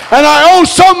 And I owe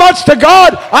so much to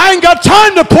God, I ain't got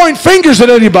time to point fingers at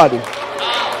anybody.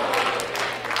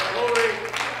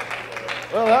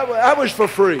 Well, that was for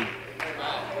free.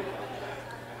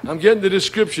 I'm getting the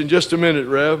description just a minute,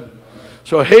 Rev.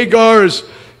 So Hagar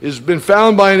has been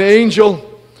found by an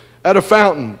angel at a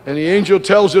fountain, and the angel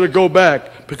tells her to go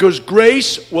back because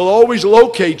grace will always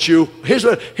locate you. Here's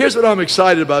what I'm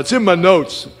excited about. It's in my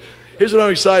notes. Here's what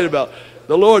I'm excited about.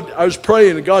 The Lord, I was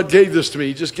praying, and God gave this to me.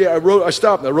 I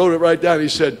stopped and I wrote it right down. He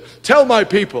said, tell my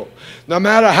people, no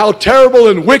matter how terrible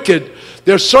and wicked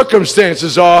their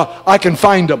circumstances are, I can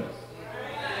find them.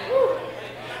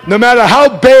 No matter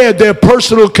how bad their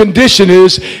personal condition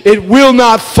is, it will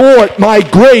not thwart my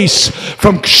grace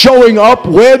from showing up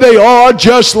where they are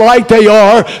just like they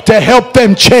are to help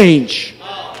them change.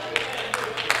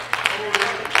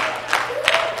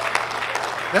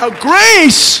 Now,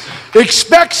 grace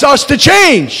expects us to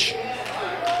change,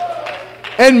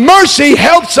 and mercy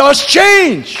helps us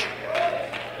change.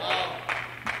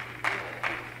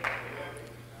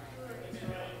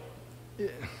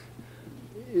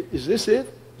 Is this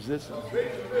it? Is this?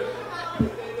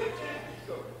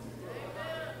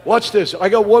 Watch this. I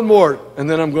got one more, and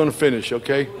then I'm going to finish,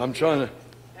 okay? I'm trying to.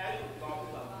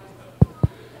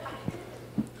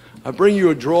 I bring you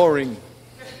a drawing.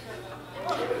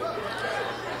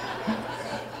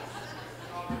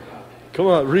 Come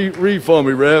on, read for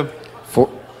me, Rev.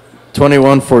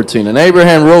 21:14. And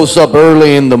Abraham rose up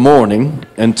early in the morning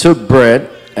and took bread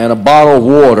and a bottle of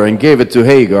water and gave it to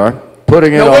Hagar,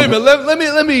 putting it on. Now wait a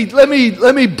minute.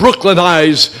 Let me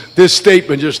Brooklynize this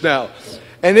statement just now.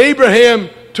 And Abraham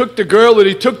took the girl that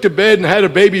he took to bed and had a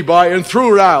baby by and threw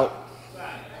her out.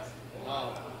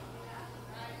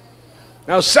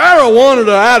 Now Sarah wanted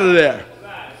her out of there.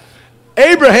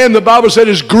 Abraham, the Bible said,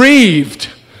 is grieved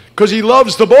because he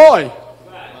loves the boy.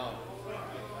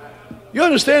 You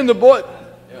understand the boy?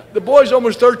 The boy's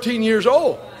almost 13 years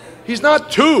old. He's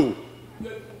not 2.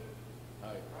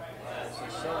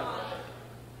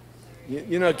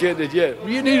 You're not getting it yet.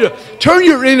 You need to turn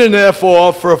your internet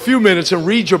off for a few minutes and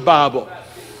read your Bible.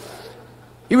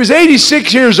 He was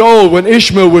 86 years old when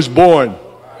Ishmael was born.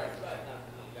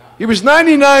 He was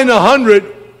 99 to 100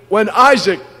 when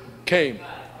Isaac came.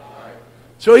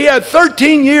 So he had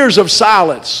 13 years of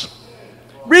silence.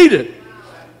 Read it.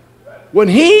 When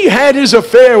he had his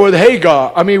affair with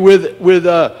Hagar,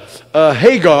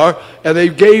 Hagar, and they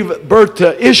gave birth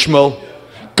to Ishmael,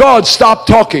 God stopped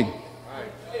talking.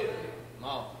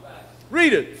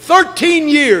 Read it. 13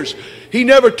 years. He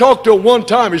never talked to her one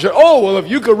time. He said, oh, well, if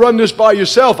you could run this by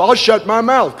yourself, I'll shut my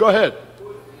mouth. Go ahead.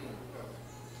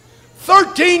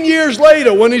 13 years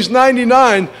later, when he's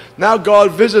 99, now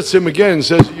God visits him again and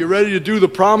says, you ready to do the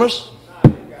promise?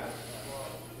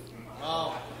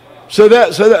 So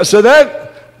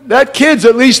that kid's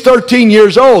at least 13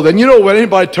 years old. And you know when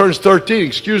anybody turns 13,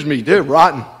 excuse me, they're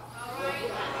rotten.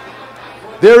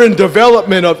 They're in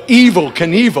development of evil,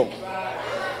 Knievel.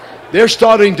 They're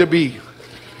starting to be.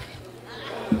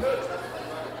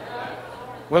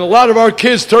 When a lot of our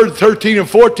kids turn 13 and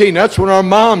 14, that's when our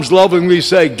moms lovingly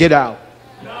say, get out.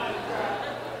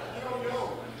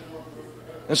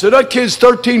 And so that kid's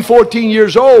 13, 14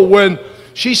 years old when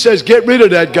she says, get rid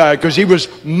of that guy because he was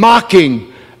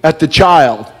mocking at the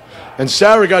child. And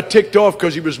Sarah got ticked off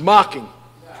because he was mocking.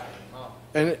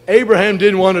 And Abraham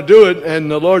didn't want to do it.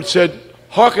 And the Lord said,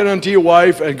 hearken unto your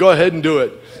wife and go ahead and do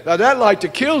it. Now that like to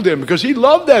killed him because he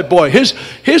loved that boy.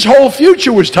 His whole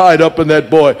future was tied up in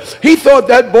that boy. He thought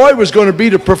that boy was going to be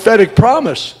the prophetic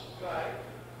promise.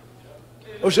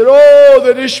 I said, oh,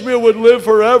 that Ishmael would live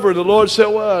forever. The Lord said,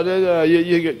 well,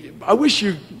 I wish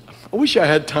I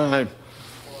had time.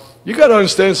 You got to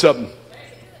understand something.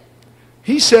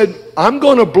 He said, I'm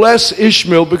going to bless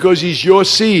Ishmael because he's your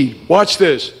seed. Watch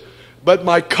this. But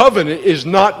my covenant is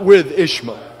not with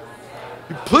Ishmael.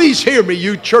 Please hear me,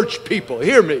 you church people.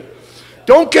 Hear me.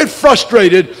 Don't get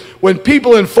frustrated when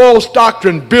people in false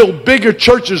doctrine build bigger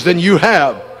churches than you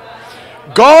have.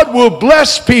 God will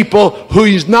bless people who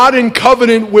he's not in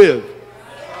covenant with.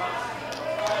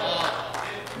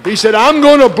 He said, I'm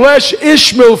going to bless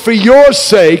Ishmael for your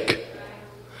sake.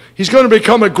 He's going to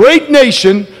become a great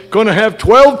nation, going to have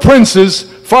 12 princes.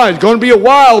 Fine, going to be a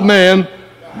wild man,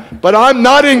 but I'm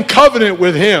not in covenant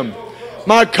with him.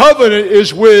 My covenant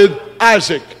is with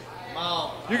Isaac.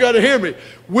 You got to hear me.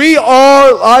 We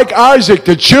are like Isaac,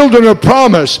 the children of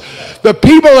promise. The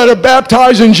people that are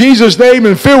baptized in Jesus' name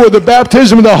and filled with the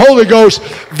baptism of the Holy Ghost,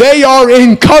 they are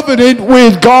in covenant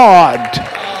with God.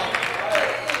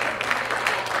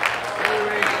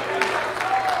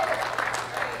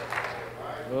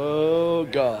 Oh,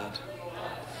 God.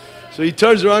 So he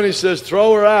turns around and he says,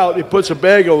 throw her out. He puts a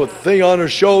bag of a thing on her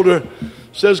shoulder.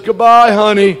 Says, goodbye,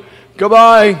 honey.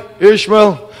 Goodbye,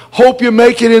 Ishmael. Hope you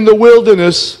make it in the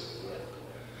wilderness.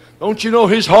 Don't you know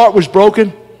his heart was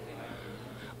broken?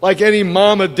 Like any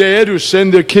mom or dad who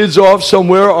send their kids off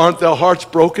somewhere, aren't their hearts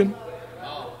broken?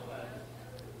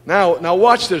 Now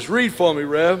watch this. Read for me,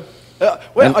 Rev.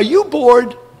 Are you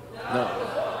bored? No.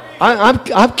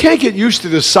 I can't get used to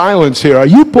the silence here. Are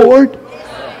you bored?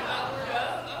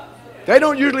 They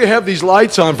don't usually have these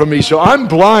lights on for me, so I'm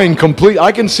blind completely.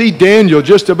 I can see Daniel,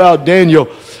 just about Daniel.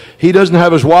 He doesn't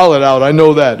have his wallet out. I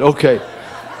know that. Okay.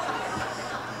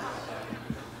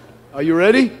 Are you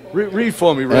ready? Read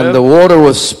for me, Rev. And the water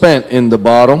was spent in the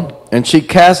bottle, and she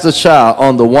cast the child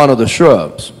under one of the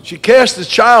shrubs. She cast the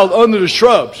child under the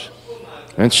shrubs.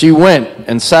 And she went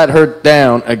and sat her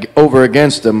down over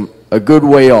against him a good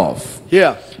way off.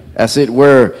 Yeah. As it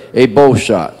were a bow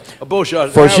shot. A bow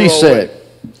shot. For she said,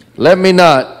 let me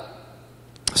not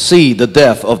see the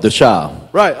death of the child.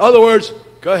 Right. Other words,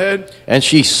 go ahead. And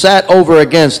she sat over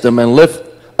against him and lifted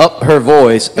up her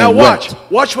voice now and watch.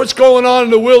 wept. Watch what's going on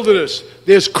in the wilderness.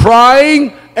 There's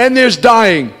crying and there's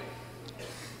dying.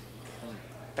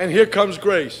 And here comes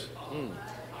grace.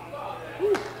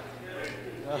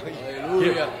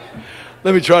 Hallelujah.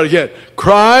 Let me try it again.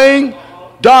 Crying,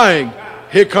 dying.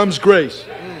 Here comes grace.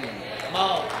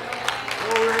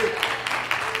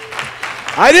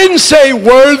 I didn't say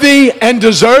worthy and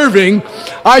deserving.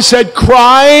 I said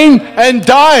crying and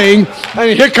dying,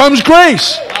 and here comes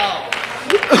grace.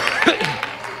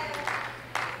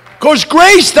 Because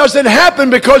grace doesn't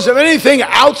happen because of anything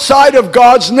outside of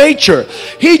God's nature.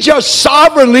 He just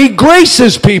sovereignly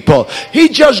graces people. He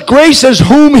just graces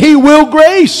whom He will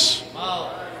grace.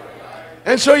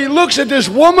 And so He looks at this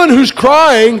woman who's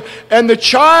crying and the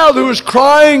child who is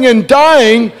crying and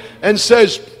dying and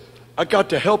says, I got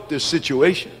to help this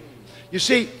situation. You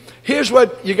see, here's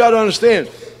what you got to understand.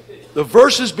 The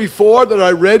verses before that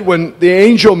I read when the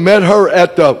angel met her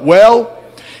at the well,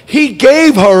 he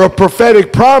gave her a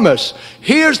prophetic promise.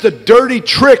 Here's the dirty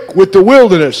trick with the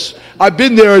wilderness. I've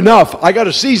been there enough. I got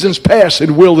a season's pass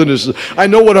in wilderness. I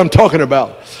know what I'm talking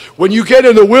about. When you get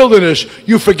in the wilderness,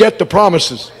 you forget the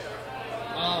promises.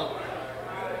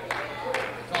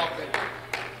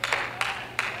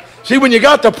 See, when you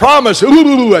got the promise,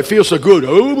 ooh, I feel so good.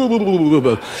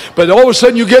 But all of a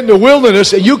sudden you get in the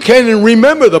wilderness and you can't even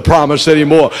remember the promise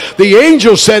anymore. The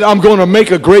angel said, I'm going to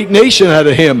make a great nation out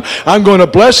of him. I'm going to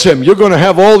bless him. You're going to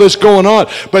have all this going on.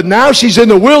 But now she's in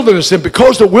the wilderness, and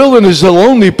because the wilderness is a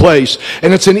lonely place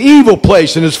and it's an evil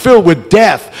place and it's filled with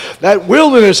death, that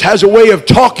wilderness has a way of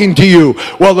talking to you.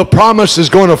 Well, the promise is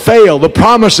going to fail. The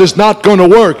promise is not going to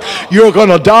work. You're going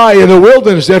to die in the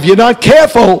wilderness. And if you're not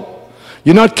careful,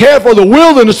 the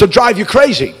wilderness will drive you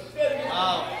crazy.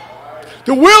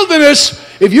 The wilderness,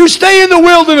 if you stay in the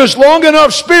wilderness long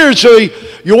enough spiritually,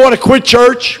 you want to quit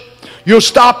church. You'll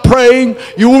stop praying.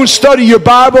 You won't study your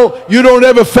Bible. You don't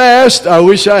ever fast. I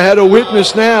wish I had a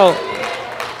witness now.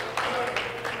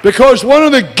 Because one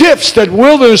of the gifts that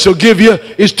wilderness will give you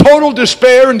is total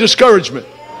despair and discouragement.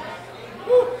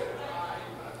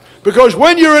 Because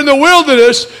when you're in the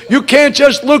wilderness, you can't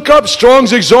just look up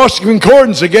Strong's Exhaustive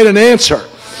Concordance to get an answer.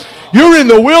 You're in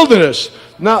the wilderness.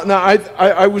 Now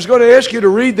I was going to ask you to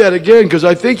read that again because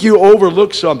I think you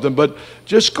overlooked something. But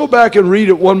just go back and read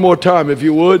it one more time, if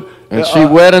you would. And she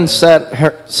went and sat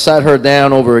her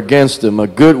down over against him a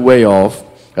good way off,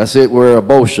 as it were a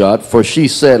bow shot. For she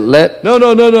said,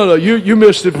 No. You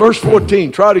missed it. Verse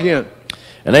 14. Try it again.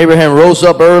 And Abraham rose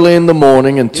up early in the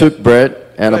morning and took bread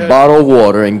and a bottle of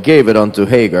water, and gave it unto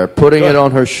Hagar, putting it on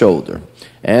her shoulder,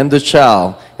 and the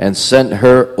child, and sent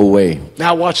her away.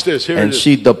 Now watch this. Here it is. And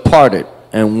she departed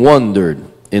and wandered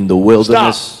in the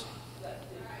wilderness. Stop.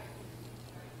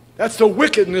 That's the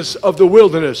wickedness of the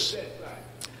wilderness.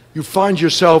 You find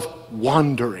yourself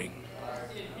wandering.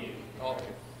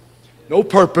 No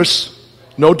purpose,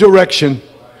 no direction,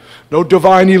 no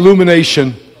divine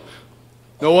illumination,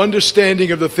 no understanding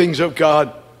of the things of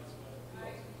God.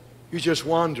 You're just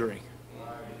wandering.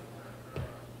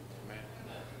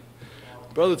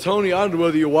 Brother Tony, I don't know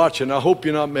whether you're watching. I hope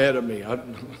you're not mad at me.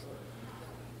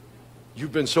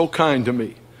 You've been so kind to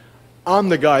me. I'm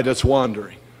the guy that's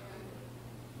wandering.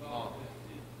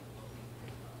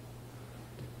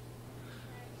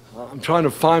 I'm trying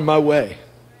to find my way.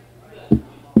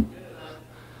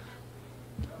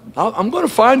 I'm going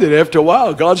to find it after a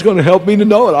while. God's going to help me to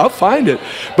know it. I'll find it.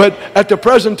 But at the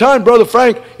present time, Brother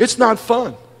Frank, it's not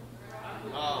fun.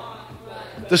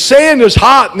 The sand is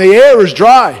hot and the air is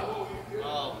dry.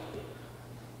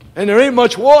 And there ain't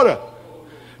much water.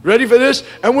 Ready for this?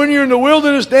 And when you're in the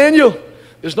wilderness, Daniel,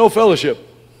 there's no fellowship.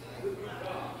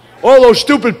 All those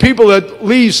stupid people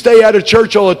that stay out of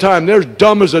church all the time, they're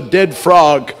dumb as a dead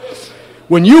frog.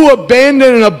 When you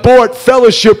abandon and abort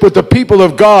fellowship with the people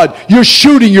of God, you're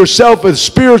shooting yourself with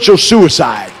spiritual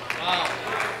suicide.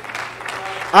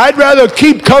 I'd rather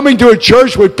keep coming to a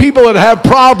church with people that have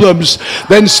problems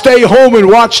than stay home and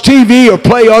watch TV or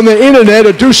play on the internet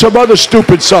or do some other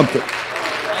stupid something.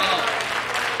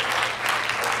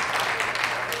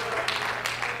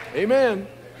 Amen.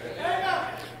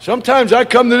 Sometimes I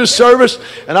come to this service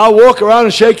and I'll walk around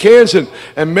and shake hands, and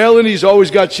Melanie's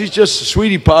always got, she's just a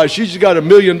sweetie pie. She's just got $1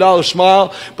 million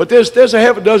smile. But there's a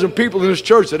half a dozen people in this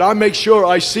church that I make sure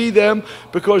I see them,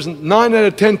 because 9 out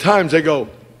of 10 times they go.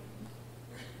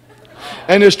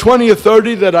 And there's 20 or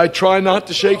 30 that I try not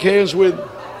to shake hands with,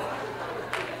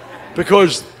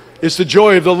 because it's the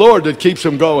joy of the Lord that keeps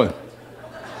them going.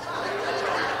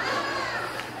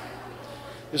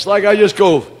 It's like I just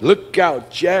go, look out,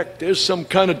 Jack, there's some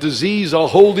kind of disease a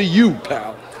hold of you,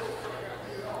 pal.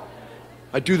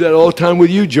 I do that all the time with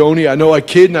you, Joni. I know I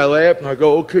kid and I laugh and I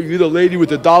go, okay, you're the lady with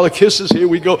the dollar kisses. Here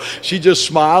we go. She just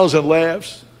smiles and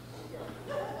laughs.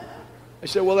 I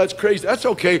said, well, that's crazy. That's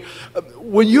okay.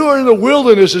 When you are in the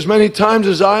wilderness as many times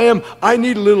as I am, I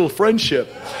need a little friendship.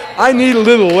 I need a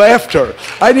little laughter.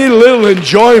 I need a little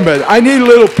enjoyment. I need a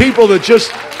little people that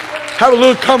just have a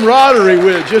little camaraderie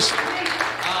with.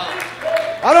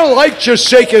 I don't like just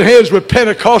shaking hands with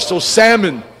Pentecostal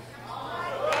salmon.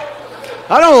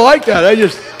 I don't like that.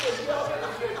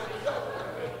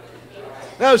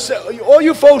 Now, all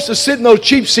you folks that sit in those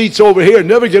cheap seats over here and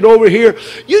never get over here,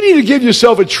 you need to give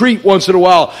yourself a treat once in a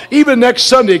while. Even next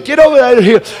Sunday, get over out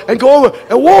here and go over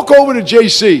and walk over to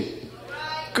JC.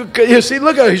 You see,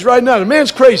 look at him. He's right now. The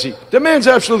man's crazy. The man's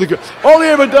absolutely good. All he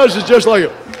ever does is just like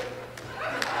it.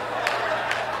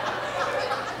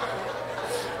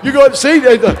 You go, see, you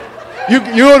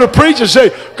go to preach and say,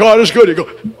 God is good.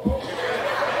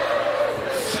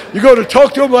 You go to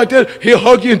talk to him like that, he'll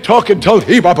hug you and talk in tongues.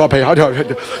 Say,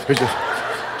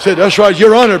 that's right,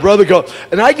 you're on it, brother. Go.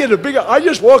 And I get I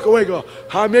just walk away and go,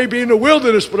 I may be in the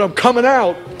wilderness, but I'm coming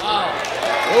out.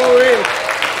 Oh, yeah.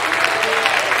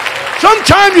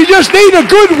 Sometimes you just need a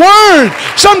good word.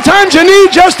 Sometimes you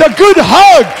need just a good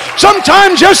hug.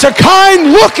 Sometimes just a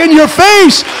kind look in your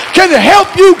face can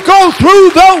help you go through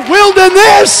the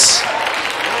wilderness.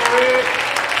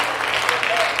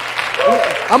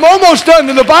 I'm almost done.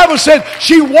 And the Bible said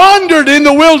she wandered in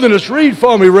the wilderness. Read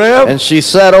for me, Rev. And she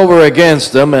sat over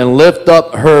against them and lifted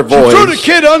up her voice. She threw the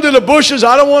kid under the bushes.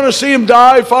 I don't want to see him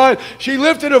die. Fine. She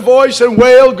lifted her voice and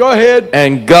wailed. Go ahead.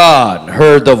 And God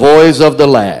heard the voice of the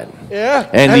lad. Yeah.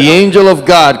 And the angel of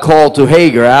God called to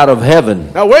Hagar out of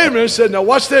heaven. Now wait a minute. Said, now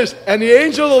watch this. And the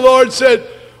angel of the Lord said,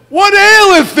 what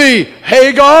aileth thee,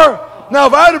 Hagar? Now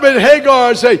if I'd have been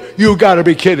Hagar, I'd say, you got to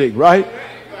be kidding, right?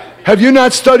 Have you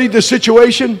not studied the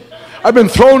situation? I've been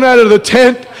thrown out of the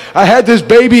tent. I had this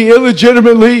baby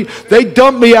illegitimately. They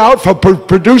dumped me out for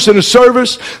producing a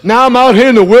service. Now I'm out here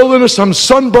in the wilderness. I'm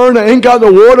sunburned. I ain't got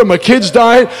no water. My kid's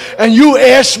dying. And you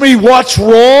ask me what's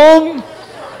wrong?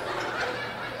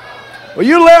 Well,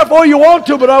 you laugh all you want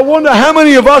to, but I wonder how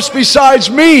many of us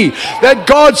besides me that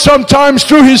God sometimes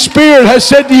through His Spirit has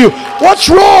said to you,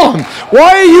 what's wrong?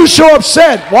 Why are you so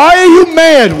upset? Why are you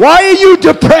mad? Why are you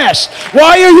depressed?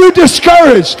 Why are you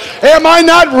discouraged? Am I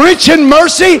not rich in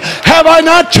mercy? Have I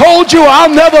not told you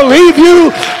I'll never leave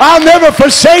you? I'll never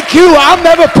forsake you. I'll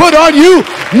never put on you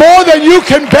more than you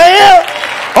can bear?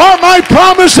 Are my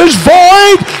promises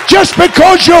void just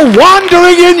because you're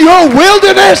wandering in your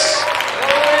wilderness?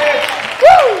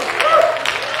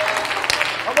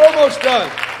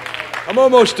 I'm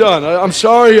almost done. I'm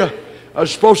sorry. I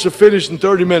was supposed to finish in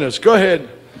 30 minutes. Go ahead.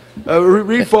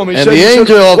 Read for me. And the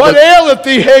angel of what aileth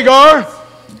thee, Hagar?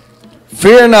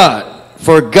 Fear not,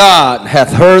 for God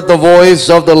hath heard the voice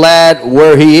of the lad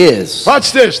where he is.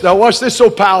 Watch this. Now watch this, so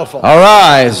powerful.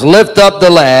 Arise, lift up the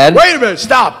lad. Wait a minute.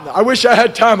 Stop. I wish I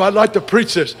had time. I'd like to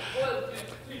preach this.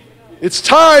 It's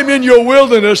time in your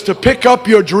wilderness to pick up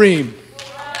your dream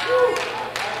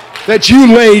that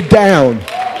you laid down.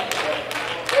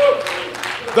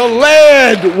 The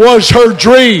lad was her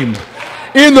dream.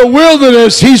 In the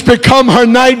wilderness, he's become her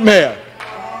nightmare.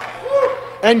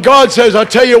 And God says, I'll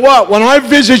tell you what, when I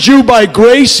visit you by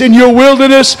grace in your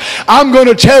wilderness, I'm going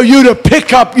to tell you to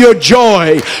pick up your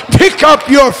joy, pick up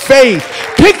your faith,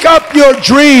 pick up your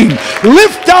dream,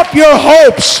 lift up your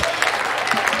hopes.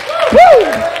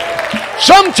 Woo!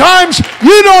 Sometimes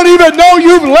you don't even know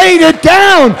you've laid it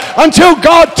down until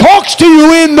God talks to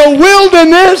you in the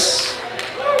wilderness.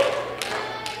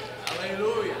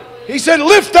 He said,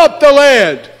 lift up the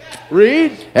lad.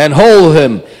 Read. And hold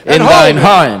him in thine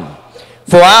hand.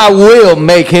 For I will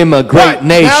make him a great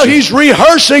nation. Now he's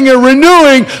rehearsing and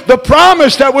renewing the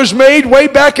promise that was made way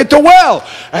back at the well.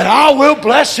 And I will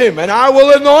bless him, and I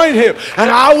will anoint him, and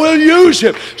I will use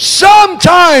him.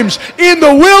 Sometimes in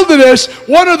the wilderness,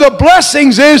 one of the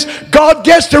blessings is God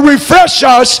gets to refresh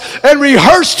us and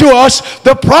rehearse to us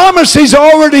the promise He's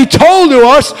already told to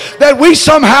us that we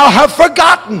somehow have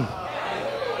forgotten.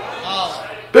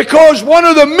 Because one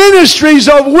of the ministries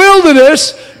of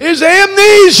wilderness is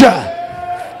amnesia.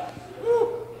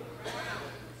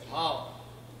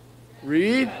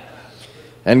 Read.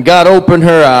 And God opened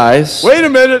her eyes. Wait a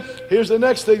minute. Here's the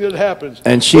next thing that happens.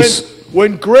 And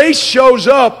when grace shows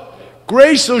up,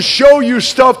 grace will show you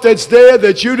stuff that's there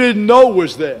that you didn't know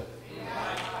was there.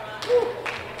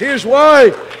 Here's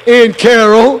why, Aunt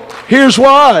Carol. Here's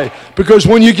why. Because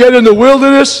when you get in the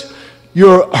wilderness,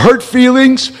 your hurt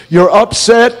feelings, your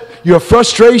upset, your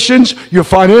frustrations, your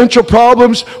financial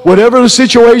problems, whatever the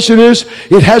situation is,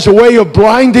 it has a way of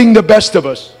blinding the best of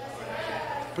us.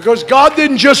 Because God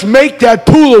didn't just make that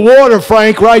pool of water,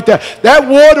 Frank, right there. That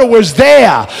water was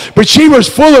there, but she was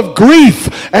full of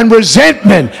grief and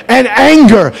resentment and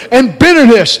anger and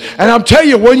bitterness. And I'm telling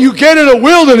you, when you get in a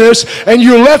wilderness and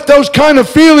you let those kind of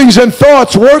feelings and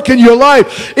thoughts work in your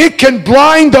life, it can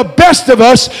blind the best of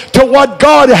us to what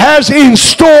God has in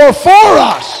store for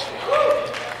us.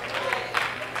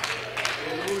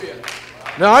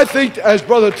 Now, I think, as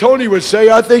Brother Tony would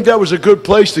say, I think that was a good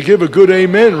place to give a good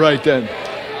amen right then.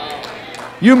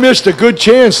 You missed a good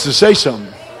chance to say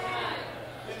something.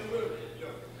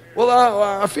 Well,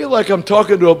 I feel like I'm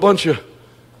talking to a bunch of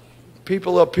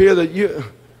people up here that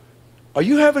are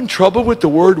you having trouble with the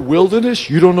word wilderness?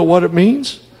 You don't know what it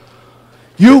means?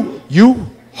 You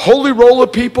holy roller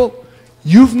people,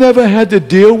 you've never had to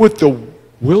deal with the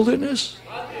wilderness?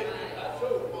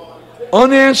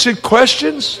 Unanswered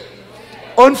questions?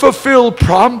 Unfulfilled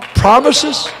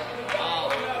promises?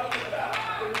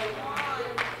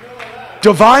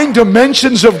 Divine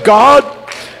dimensions of God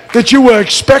that you were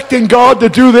expecting God to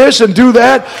do this and do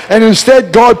that, and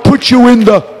instead God put you in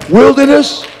the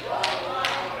wilderness?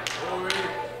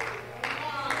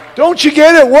 Don't you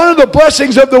get it? One of the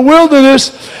blessings of the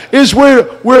wilderness is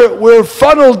we're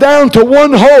funneled down to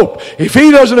one hope. If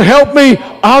He doesn't help me,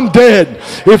 I'm dead.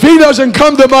 If He doesn't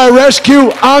come to my rescue,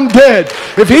 I'm dead.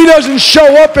 If He doesn't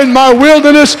show up in my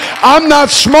wilderness, I'm not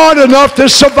smart enough to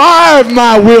survive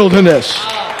my wilderness.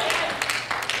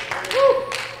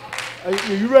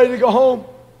 Are you ready to go home?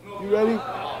 You ready?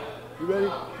 You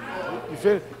ready?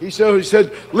 He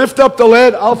said, lift up the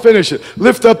lad. I'll finish it.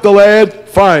 Lift up the lad.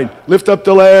 Fine. Lift up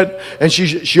the lad. And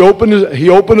he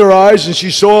opened her eyes and she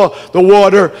saw the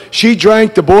water. She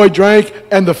drank, the boy drank,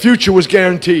 and the future was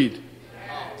guaranteed.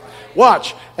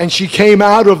 Watch. And she came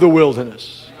out of the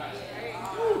wilderness.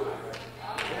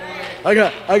 I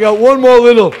got one more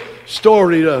little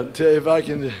story to if I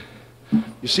can.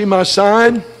 You see my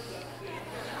sign?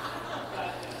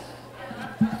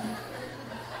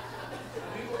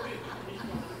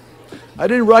 I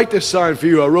didn't write this sign for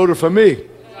you. I wrote it for me.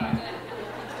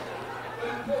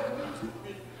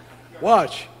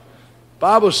 Watch.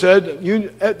 Bible said,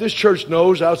 this church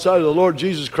knows outside of the Lord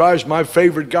Jesus Christ, my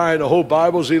favorite guy in the whole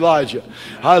Bible is Elijah.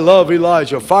 I love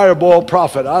Elijah. Fireball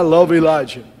prophet. I love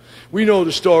Elijah. We know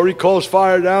the story. He calls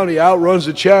fire down. He outruns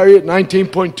the chariot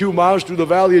 19.2 miles through the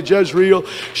valley of Jezreel.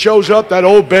 Shows up. That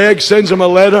old bag sends him a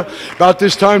letter. About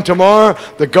this time tomorrow,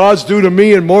 the gods do to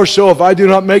me and more so if I do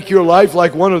not make your life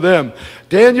like one of them.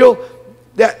 Daniel,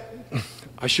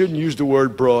 I shouldn't use the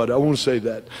word broad. I won't say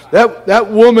that.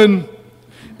 That woman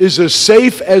is as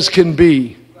safe as can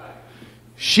be.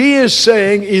 She is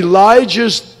saying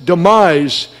Elijah's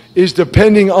demise is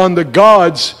depending on the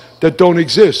gods that don't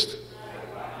exist.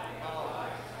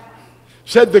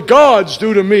 Said the gods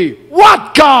do to me.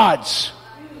 What gods?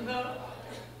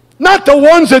 Not the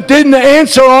ones that didn't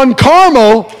answer on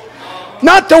Carmel.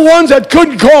 Not the ones that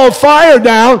couldn't call fire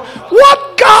down.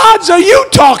 What gods are you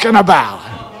talking about?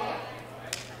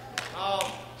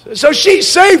 So she's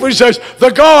safe when she says,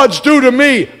 the gods do to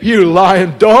me. You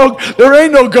lying dog. There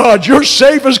ain't no God. You're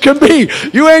safe as can be.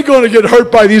 You ain't going to get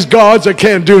hurt by these gods that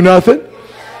can't do nothing.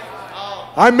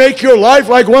 I make your life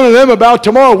like one of them about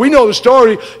tomorrow. We know the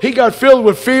story. He got filled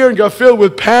with fear and got filled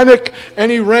with panic,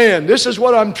 and he ran. This is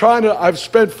what I've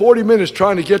spent 40 minutes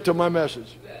trying to get to my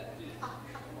message.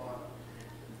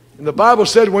 And the Bible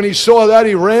said when he saw that,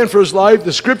 he ran for his life.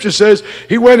 The scripture says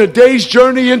he went a day's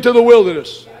journey into the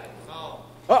wilderness.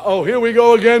 Uh-oh, here we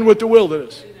go again with the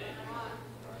wilderness.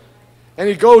 And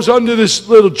he goes under this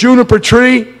little juniper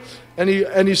tree, and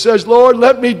he says, Lord,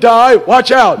 let me die.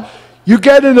 Watch out. You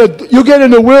get in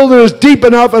the wilderness deep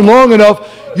enough and long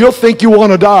enough, you'll think you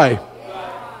want to die.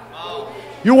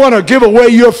 You want to give away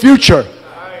your future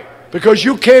because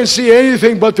you can't see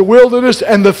anything but the wilderness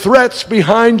and the threats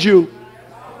behind you.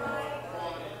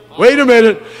 Wait a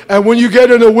minute. And when you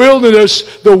get in the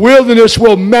wilderness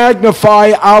will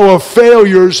magnify our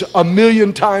failures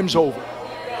 1,000,000 times over.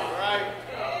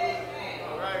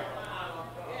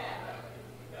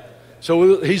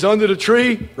 So he's under the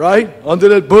tree, right? Under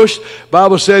that bush.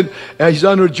 Bible said he's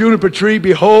under a juniper tree.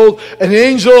 Behold, an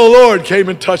angel of the Lord came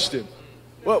and touched him.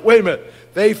 Well, wait a minute.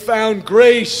 They found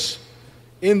grace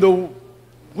in the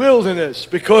wilderness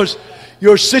because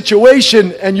your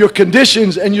situation and your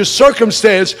conditions and your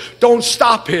circumstance don't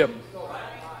stop him.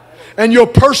 And your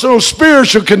personal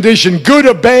spiritual condition, good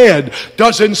or bad,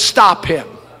 doesn't stop him.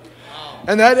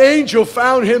 And that angel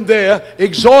found him there,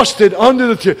 exhausted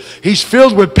under the tree. He's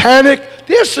filled with panic.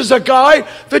 This is a guy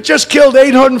that just killed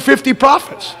 850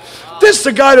 prophets. This is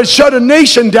the guy that shut a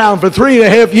nation down for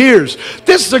 3.5 years.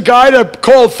 This is the guy that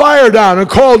called fire down and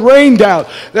called rain down,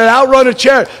 that outrun a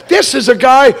chariot. This is a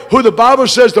guy who the Bible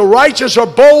says the righteous are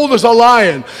bold as a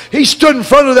lion. He stood in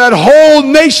front of that whole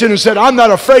nation and said, I'm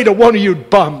not afraid of one of you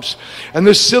bums. And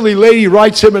this silly lady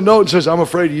writes him a note and says, I'm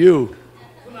afraid of you.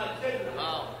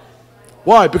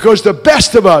 Why? Because the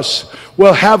best of us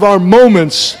will have our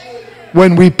moments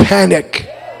when we panic.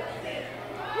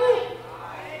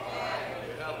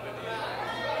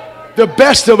 The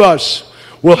best of us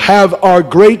will have our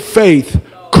great faith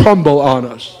crumble on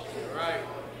us.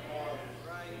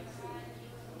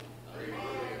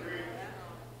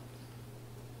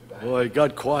 Boy, it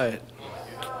got quiet.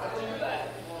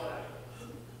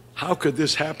 How could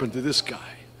this happen to this guy?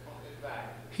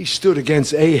 He stood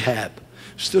against Ahab,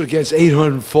 stood against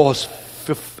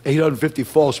 850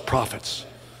 false prophets.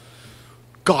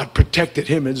 God protected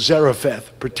him at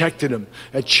Zarephath, protected him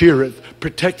at Cherith,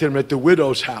 protected him at the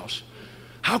widow's house.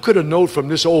 How could a note from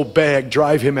this old bag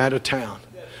drive him out of town?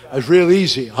 It's real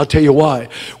easy. I'll tell you why.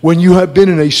 When you have been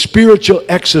in a spiritual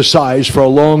exercise for a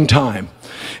long time,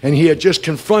 and he had just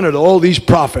confronted all these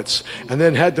prophets, and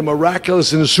then had the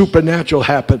miraculous and the supernatural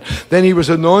happen. Then he was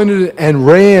anointed and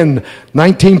ran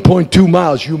 19.2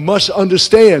 miles. You must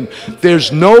understand,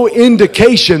 there's no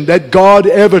indication that God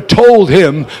ever told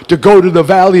him to go to the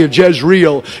valley of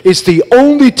Jezreel. It's the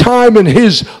only time in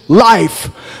his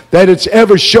life that it's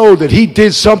ever showed that he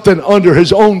did something under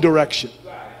his own direction.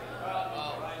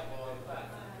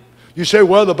 You say,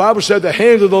 well, the Bible said the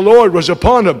hand of the Lord was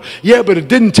upon him. Yeah, but it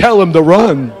didn't tell him to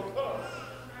run.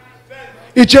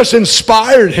 It just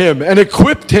inspired him and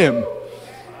equipped him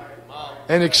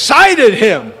and excited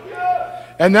him.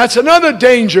 And that's another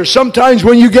danger. Sometimes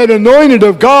when you get anointed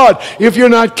of God, if you're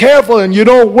not careful and you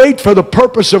don't wait for the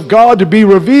purpose of God to be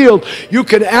revealed, you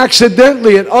can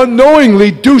accidentally and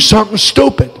unknowingly do something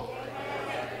stupid.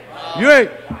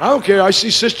 I don't care. I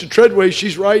see Sister Treadway.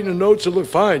 She's writing the notes that look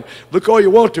fine. Look all you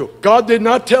want to. God did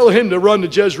not tell him to run to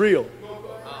Jezreel.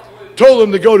 Told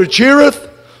him to go to Cherith.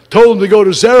 Told him to go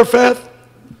to Zarephath.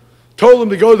 Told him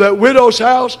to go to that widow's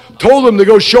house. Told him to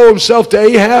go show himself to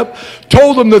Ahab.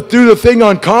 Told him to do the thing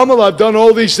on Carmel. I've done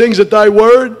all these things at thy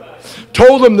word.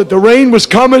 Told him that the rain was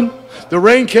coming. The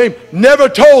rain came. Never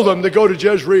told him to go to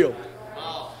Jezreel.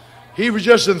 He was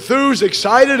just enthused,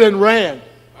 excited, and ran.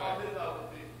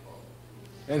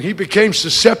 And he became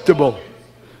susceptible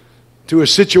to a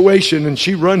situation, and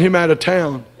she run him out of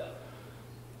town.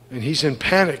 And he's in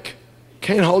panic.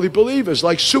 Can't hardly believe it. It's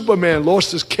like Superman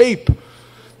lost his cape.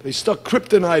 They stuck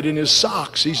kryptonite in his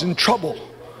socks. He's in trouble.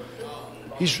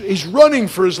 He's running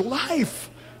for his life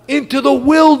into the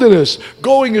wilderness,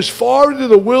 going as far into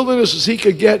the wilderness as he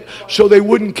could get so they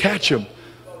wouldn't catch him.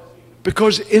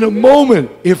 Because in a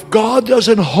moment, if God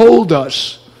doesn't hold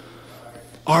us,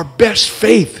 our best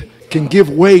faith can give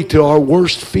way to our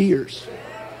worst fears.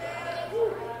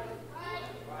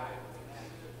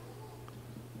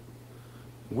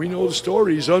 We know the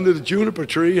story. He's under the juniper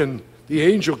tree and the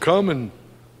angel come, and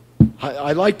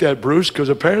I like that, Bruce, because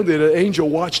apparently the angel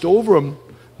watched over him.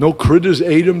 No critters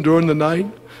ate him during the night.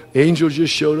 The angel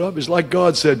just showed up. It's like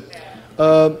God said,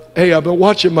 hey, I've been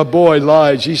watching my boy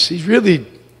Lige. He's really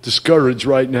discouraged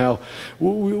right now.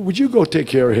 Would you go take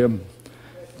care of him?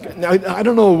 Now, I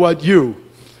don't know about you,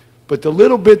 but the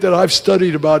little bit that I've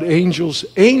studied about angels,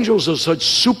 angels are such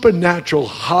supernatural,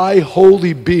 high,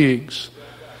 holy beings.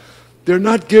 They're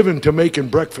not given to making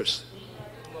breakfast.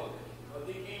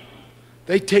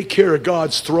 They take care of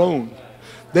God's throne.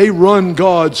 They run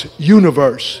God's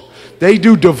universe. They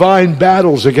do divine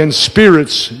battles against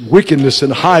spirits, wickedness in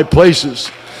high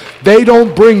places. They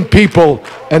don't bring people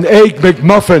an egg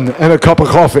McMuffin and a cup of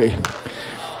coffee.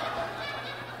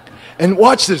 And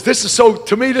watch this.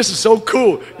 To me, this is so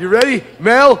cool. You ready?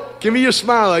 Mel, give me your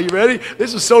smile. Are you ready?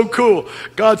 This is so cool.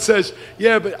 God says,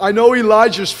 yeah, but I know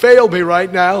Elijah's failed me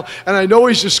right now, and I know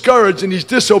he's discouraged and he's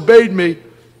disobeyed me,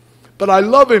 but I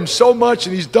love him so much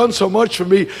and he's done so much for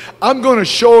me. I'm going to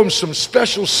show him some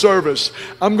special service.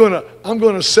 I'm going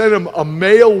to send him a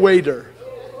male waiter.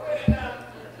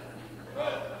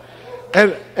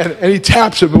 And he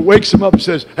taps him and wakes him up and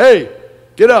says, hey,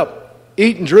 get up,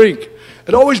 eat and drink.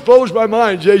 It always blows my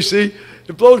mind, JC.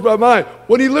 It blows my mind.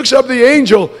 When he looks up the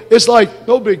angel, it's like,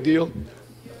 no big deal.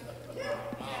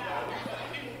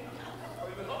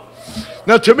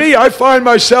 Now, to me, I find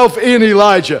myself in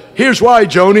Elijah. Here's why,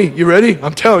 Joni. You ready?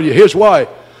 I'm telling you, here's why.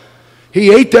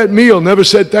 He ate that meal, never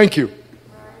said thank you.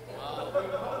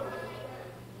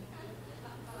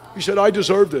 He said, I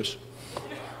deserve this.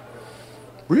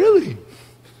 Really?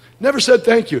 Never said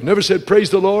thank you. Never said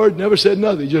praise the Lord. Never said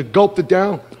nothing. He just gulped it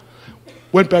down.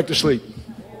 Went back to sleep.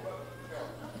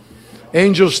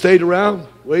 Angels stayed around,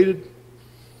 waited.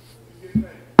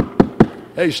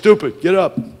 Hey, stupid, get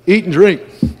up, eat and drink.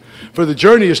 For the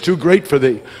journey is too great for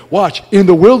thee. Watch, in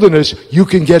the wilderness, you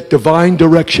can get divine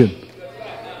direction.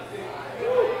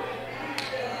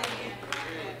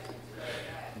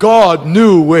 God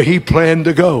knew where he planned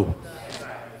to go.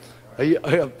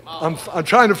 I'm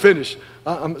trying to finish.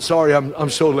 I'm sorry, I'm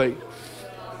so late.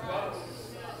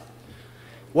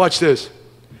 Watch this.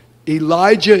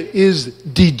 Elijah is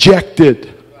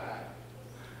dejected.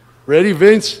 Ready,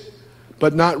 Vince?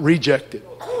 But not rejected.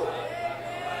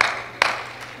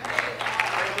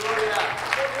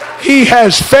 He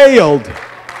has failed,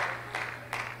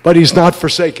 but he's not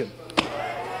forsaken.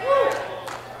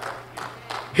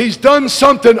 He's done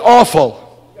something awful.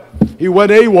 He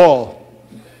went AWOL.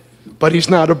 But he's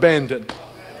not abandoned.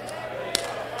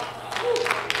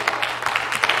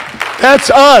 That's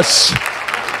us.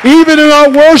 Even in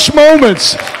our worst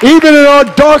moments, even in our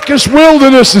darkest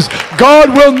wildernesses,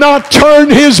 God will not turn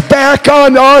his back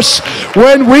on us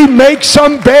when we make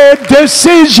some bad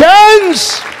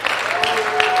decisions.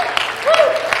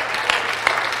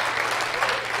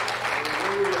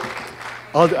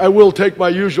 I will take my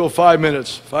usual 5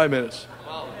 minutes. 5 minutes.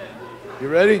 You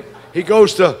ready? He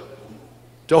goes to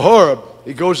Horeb.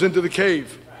 He goes into the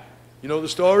cave. You know the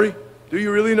story? Do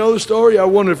you really know the story? I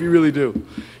wonder if you really do.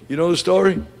 You know the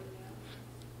story?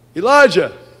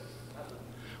 Elijah,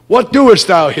 what doest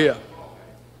thou here?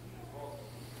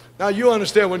 Now you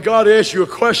understand, when God asks you a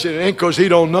question, it ain't because he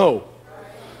don't know.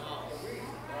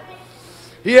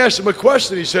 He asked him a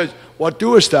question. He said, what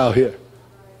doest thou here?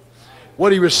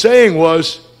 What he was saying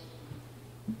was,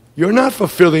 you're not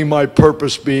fulfilling my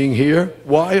purpose being here.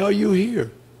 Why are you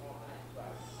here?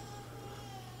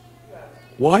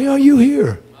 Why are you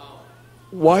here?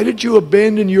 Why did you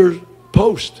abandon your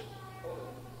post?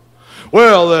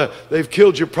 Well, they've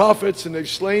killed your prophets and they've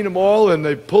slain them all and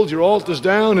they've pulled your altars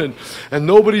down and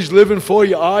nobody's living for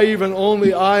you. I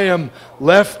am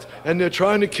left and they're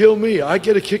trying to kill me. I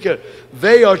get a kick at it.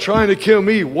 They are trying to kill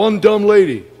me. One dumb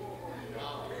lady.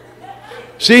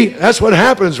 See, that's what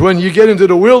happens when you get into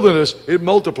the wilderness. It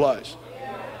multiplies.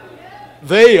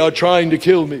 They are trying to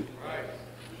kill me.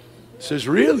 He says,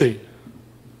 really?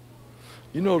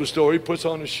 You know the story. He puts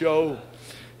on a show.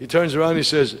 He turns around and he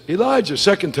says, Elijah,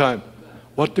 second time,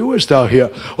 what doest thou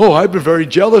here? Oh, I've been very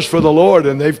jealous for the Lord,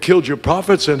 and they've killed your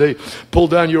prophets, and they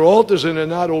pulled down your altars, and they're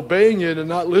not obeying you, and they're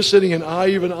not listening, and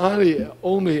I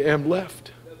only am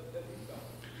left.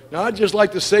 Now, I'd just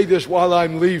like to say this while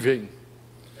I'm leaving.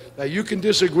 Now, you can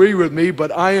disagree with me,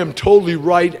 but I am totally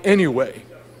right anyway.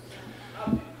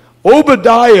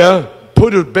 Obadiah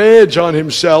put a badge on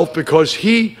himself because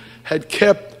he had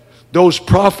kept those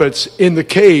prophets in the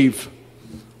cave,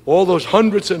 all those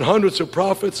hundreds and hundreds of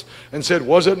prophets, and said,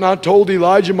 was it not told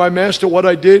Elijah, my master, what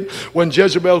I did when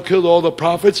Jezebel killed all the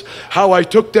prophets? How I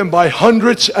took them by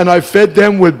hundreds and I fed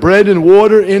them with bread and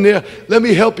water in there? Let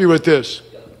me help you with this.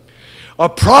 A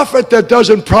prophet that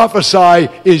doesn't prophesy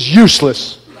is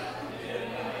useless.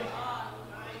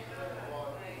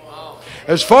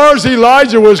 As far as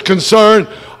Elijah was concerned,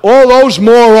 all those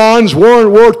morons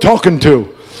weren't worth talking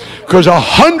to. Because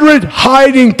 100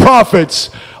 hiding prophets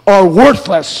are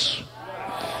worthless.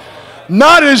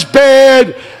 Not as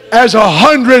bad as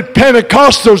 100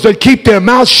 Pentecostals that keep their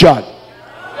mouths shut.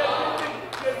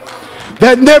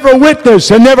 That never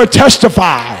witness and never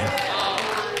testify.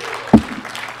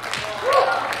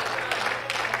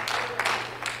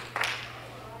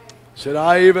 Said,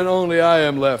 I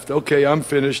am left. Okay, I'm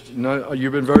finished. No,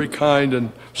 you've been very kind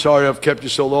and sorry I've kept you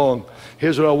so long.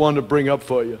 Here's what I wanted to bring up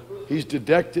for you. He's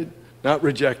dejected, not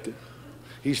rejected.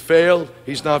 He's failed,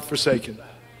 he's not forsaken.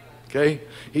 Okay?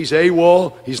 He's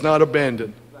AWOL, he's not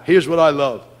abandoned. Here's what I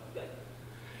love.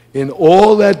 In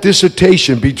all that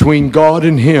dissertation between God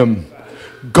and him,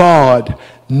 God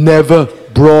never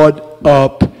brought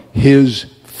up his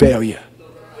failure.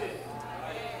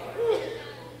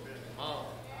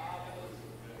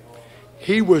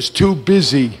 He was too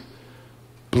busy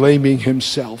blaming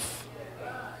himself.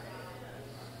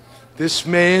 This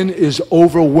man is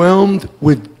overwhelmed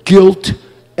with guilt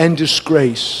and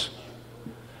disgrace.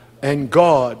 And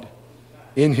God,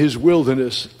 in his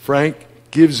wilderness, Frank,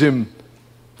 gives him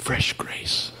fresh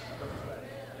grace.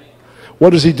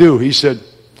 What does he do? He said,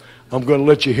 I'm going to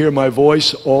let you hear my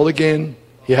voice all again.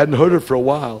 He hadn't heard it for a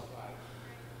while.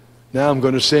 Now I'm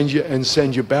going to send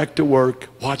you back to work.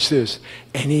 Watch this.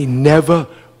 And he never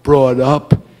brought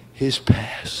up his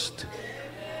past.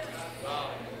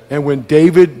 And when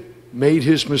David made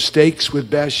his mistakes with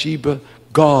Bathsheba,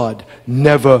 God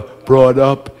never brought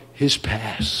up his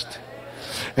past.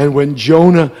 And when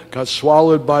Jonah got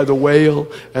swallowed by the whale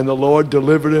and the Lord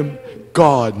delivered him,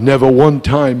 God never one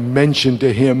time mentioned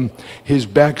to him his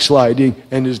backsliding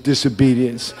and his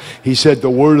disobedience. He said the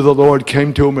word of the Lord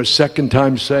came to him a second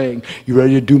time saying, you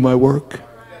ready to do my work?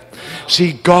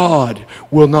 See, God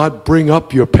will not bring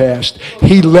up your past.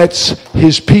 He lets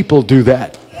his people do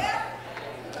that.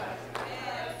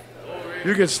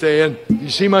 You can stand. You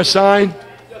see my sign?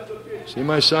 See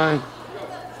my sign?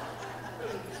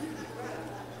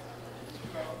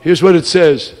 Here's what it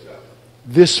says.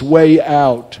 This way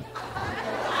out.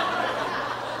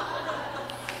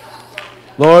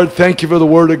 Lord, thank you for the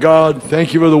Word of God.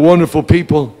 Thank you for the wonderful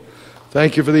people.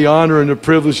 Thank you for the honor and the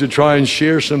privilege to try and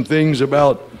share some things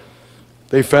about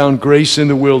they found grace in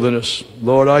the wilderness.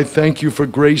 Lord, I thank you for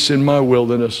grace in my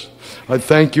wilderness. I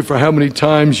thank you for how many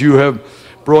times you have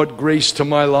brought grace to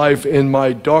my life in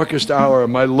my darkest hour,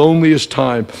 my loneliest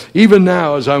time. Even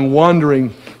now, as I'm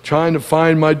wandering, trying to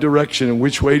find my direction and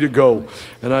which way to go.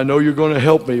 And I know you're going to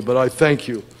help me, but I thank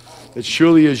you that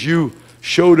surely as you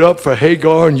showed up for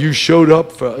Hagar and you showed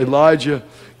up for Elijah,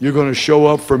 you're going to show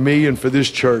up for me and for this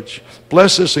church.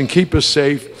 Bless us and keep us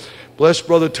safe. Bless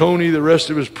Brother Tony, the rest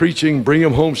of his preaching. Bring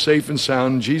him home safe and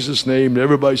sound. In Jesus' name. And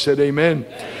everybody said amen.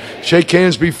 Shake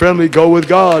hands, be friendly, go with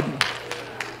God.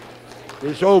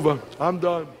 It's over. I'm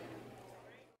done.